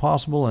that's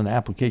impossible. In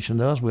application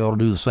to us, we ought to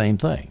do the same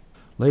thing.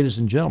 Ladies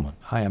and gentlemen,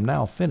 I am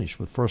now finished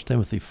with 1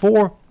 Timothy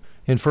 4.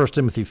 In 1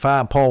 Timothy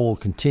 5, Paul will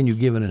continue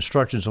giving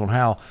instructions on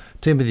how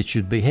Timothy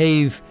should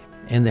behave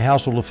in the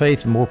household of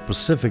faith, and more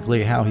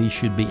specifically, how he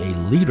should be a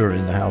leader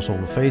in the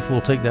household of faith.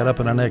 We'll take that up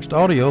in our next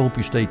audio. Hope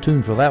you stay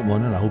tuned for that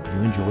one, and I hope you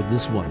enjoyed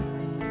this one.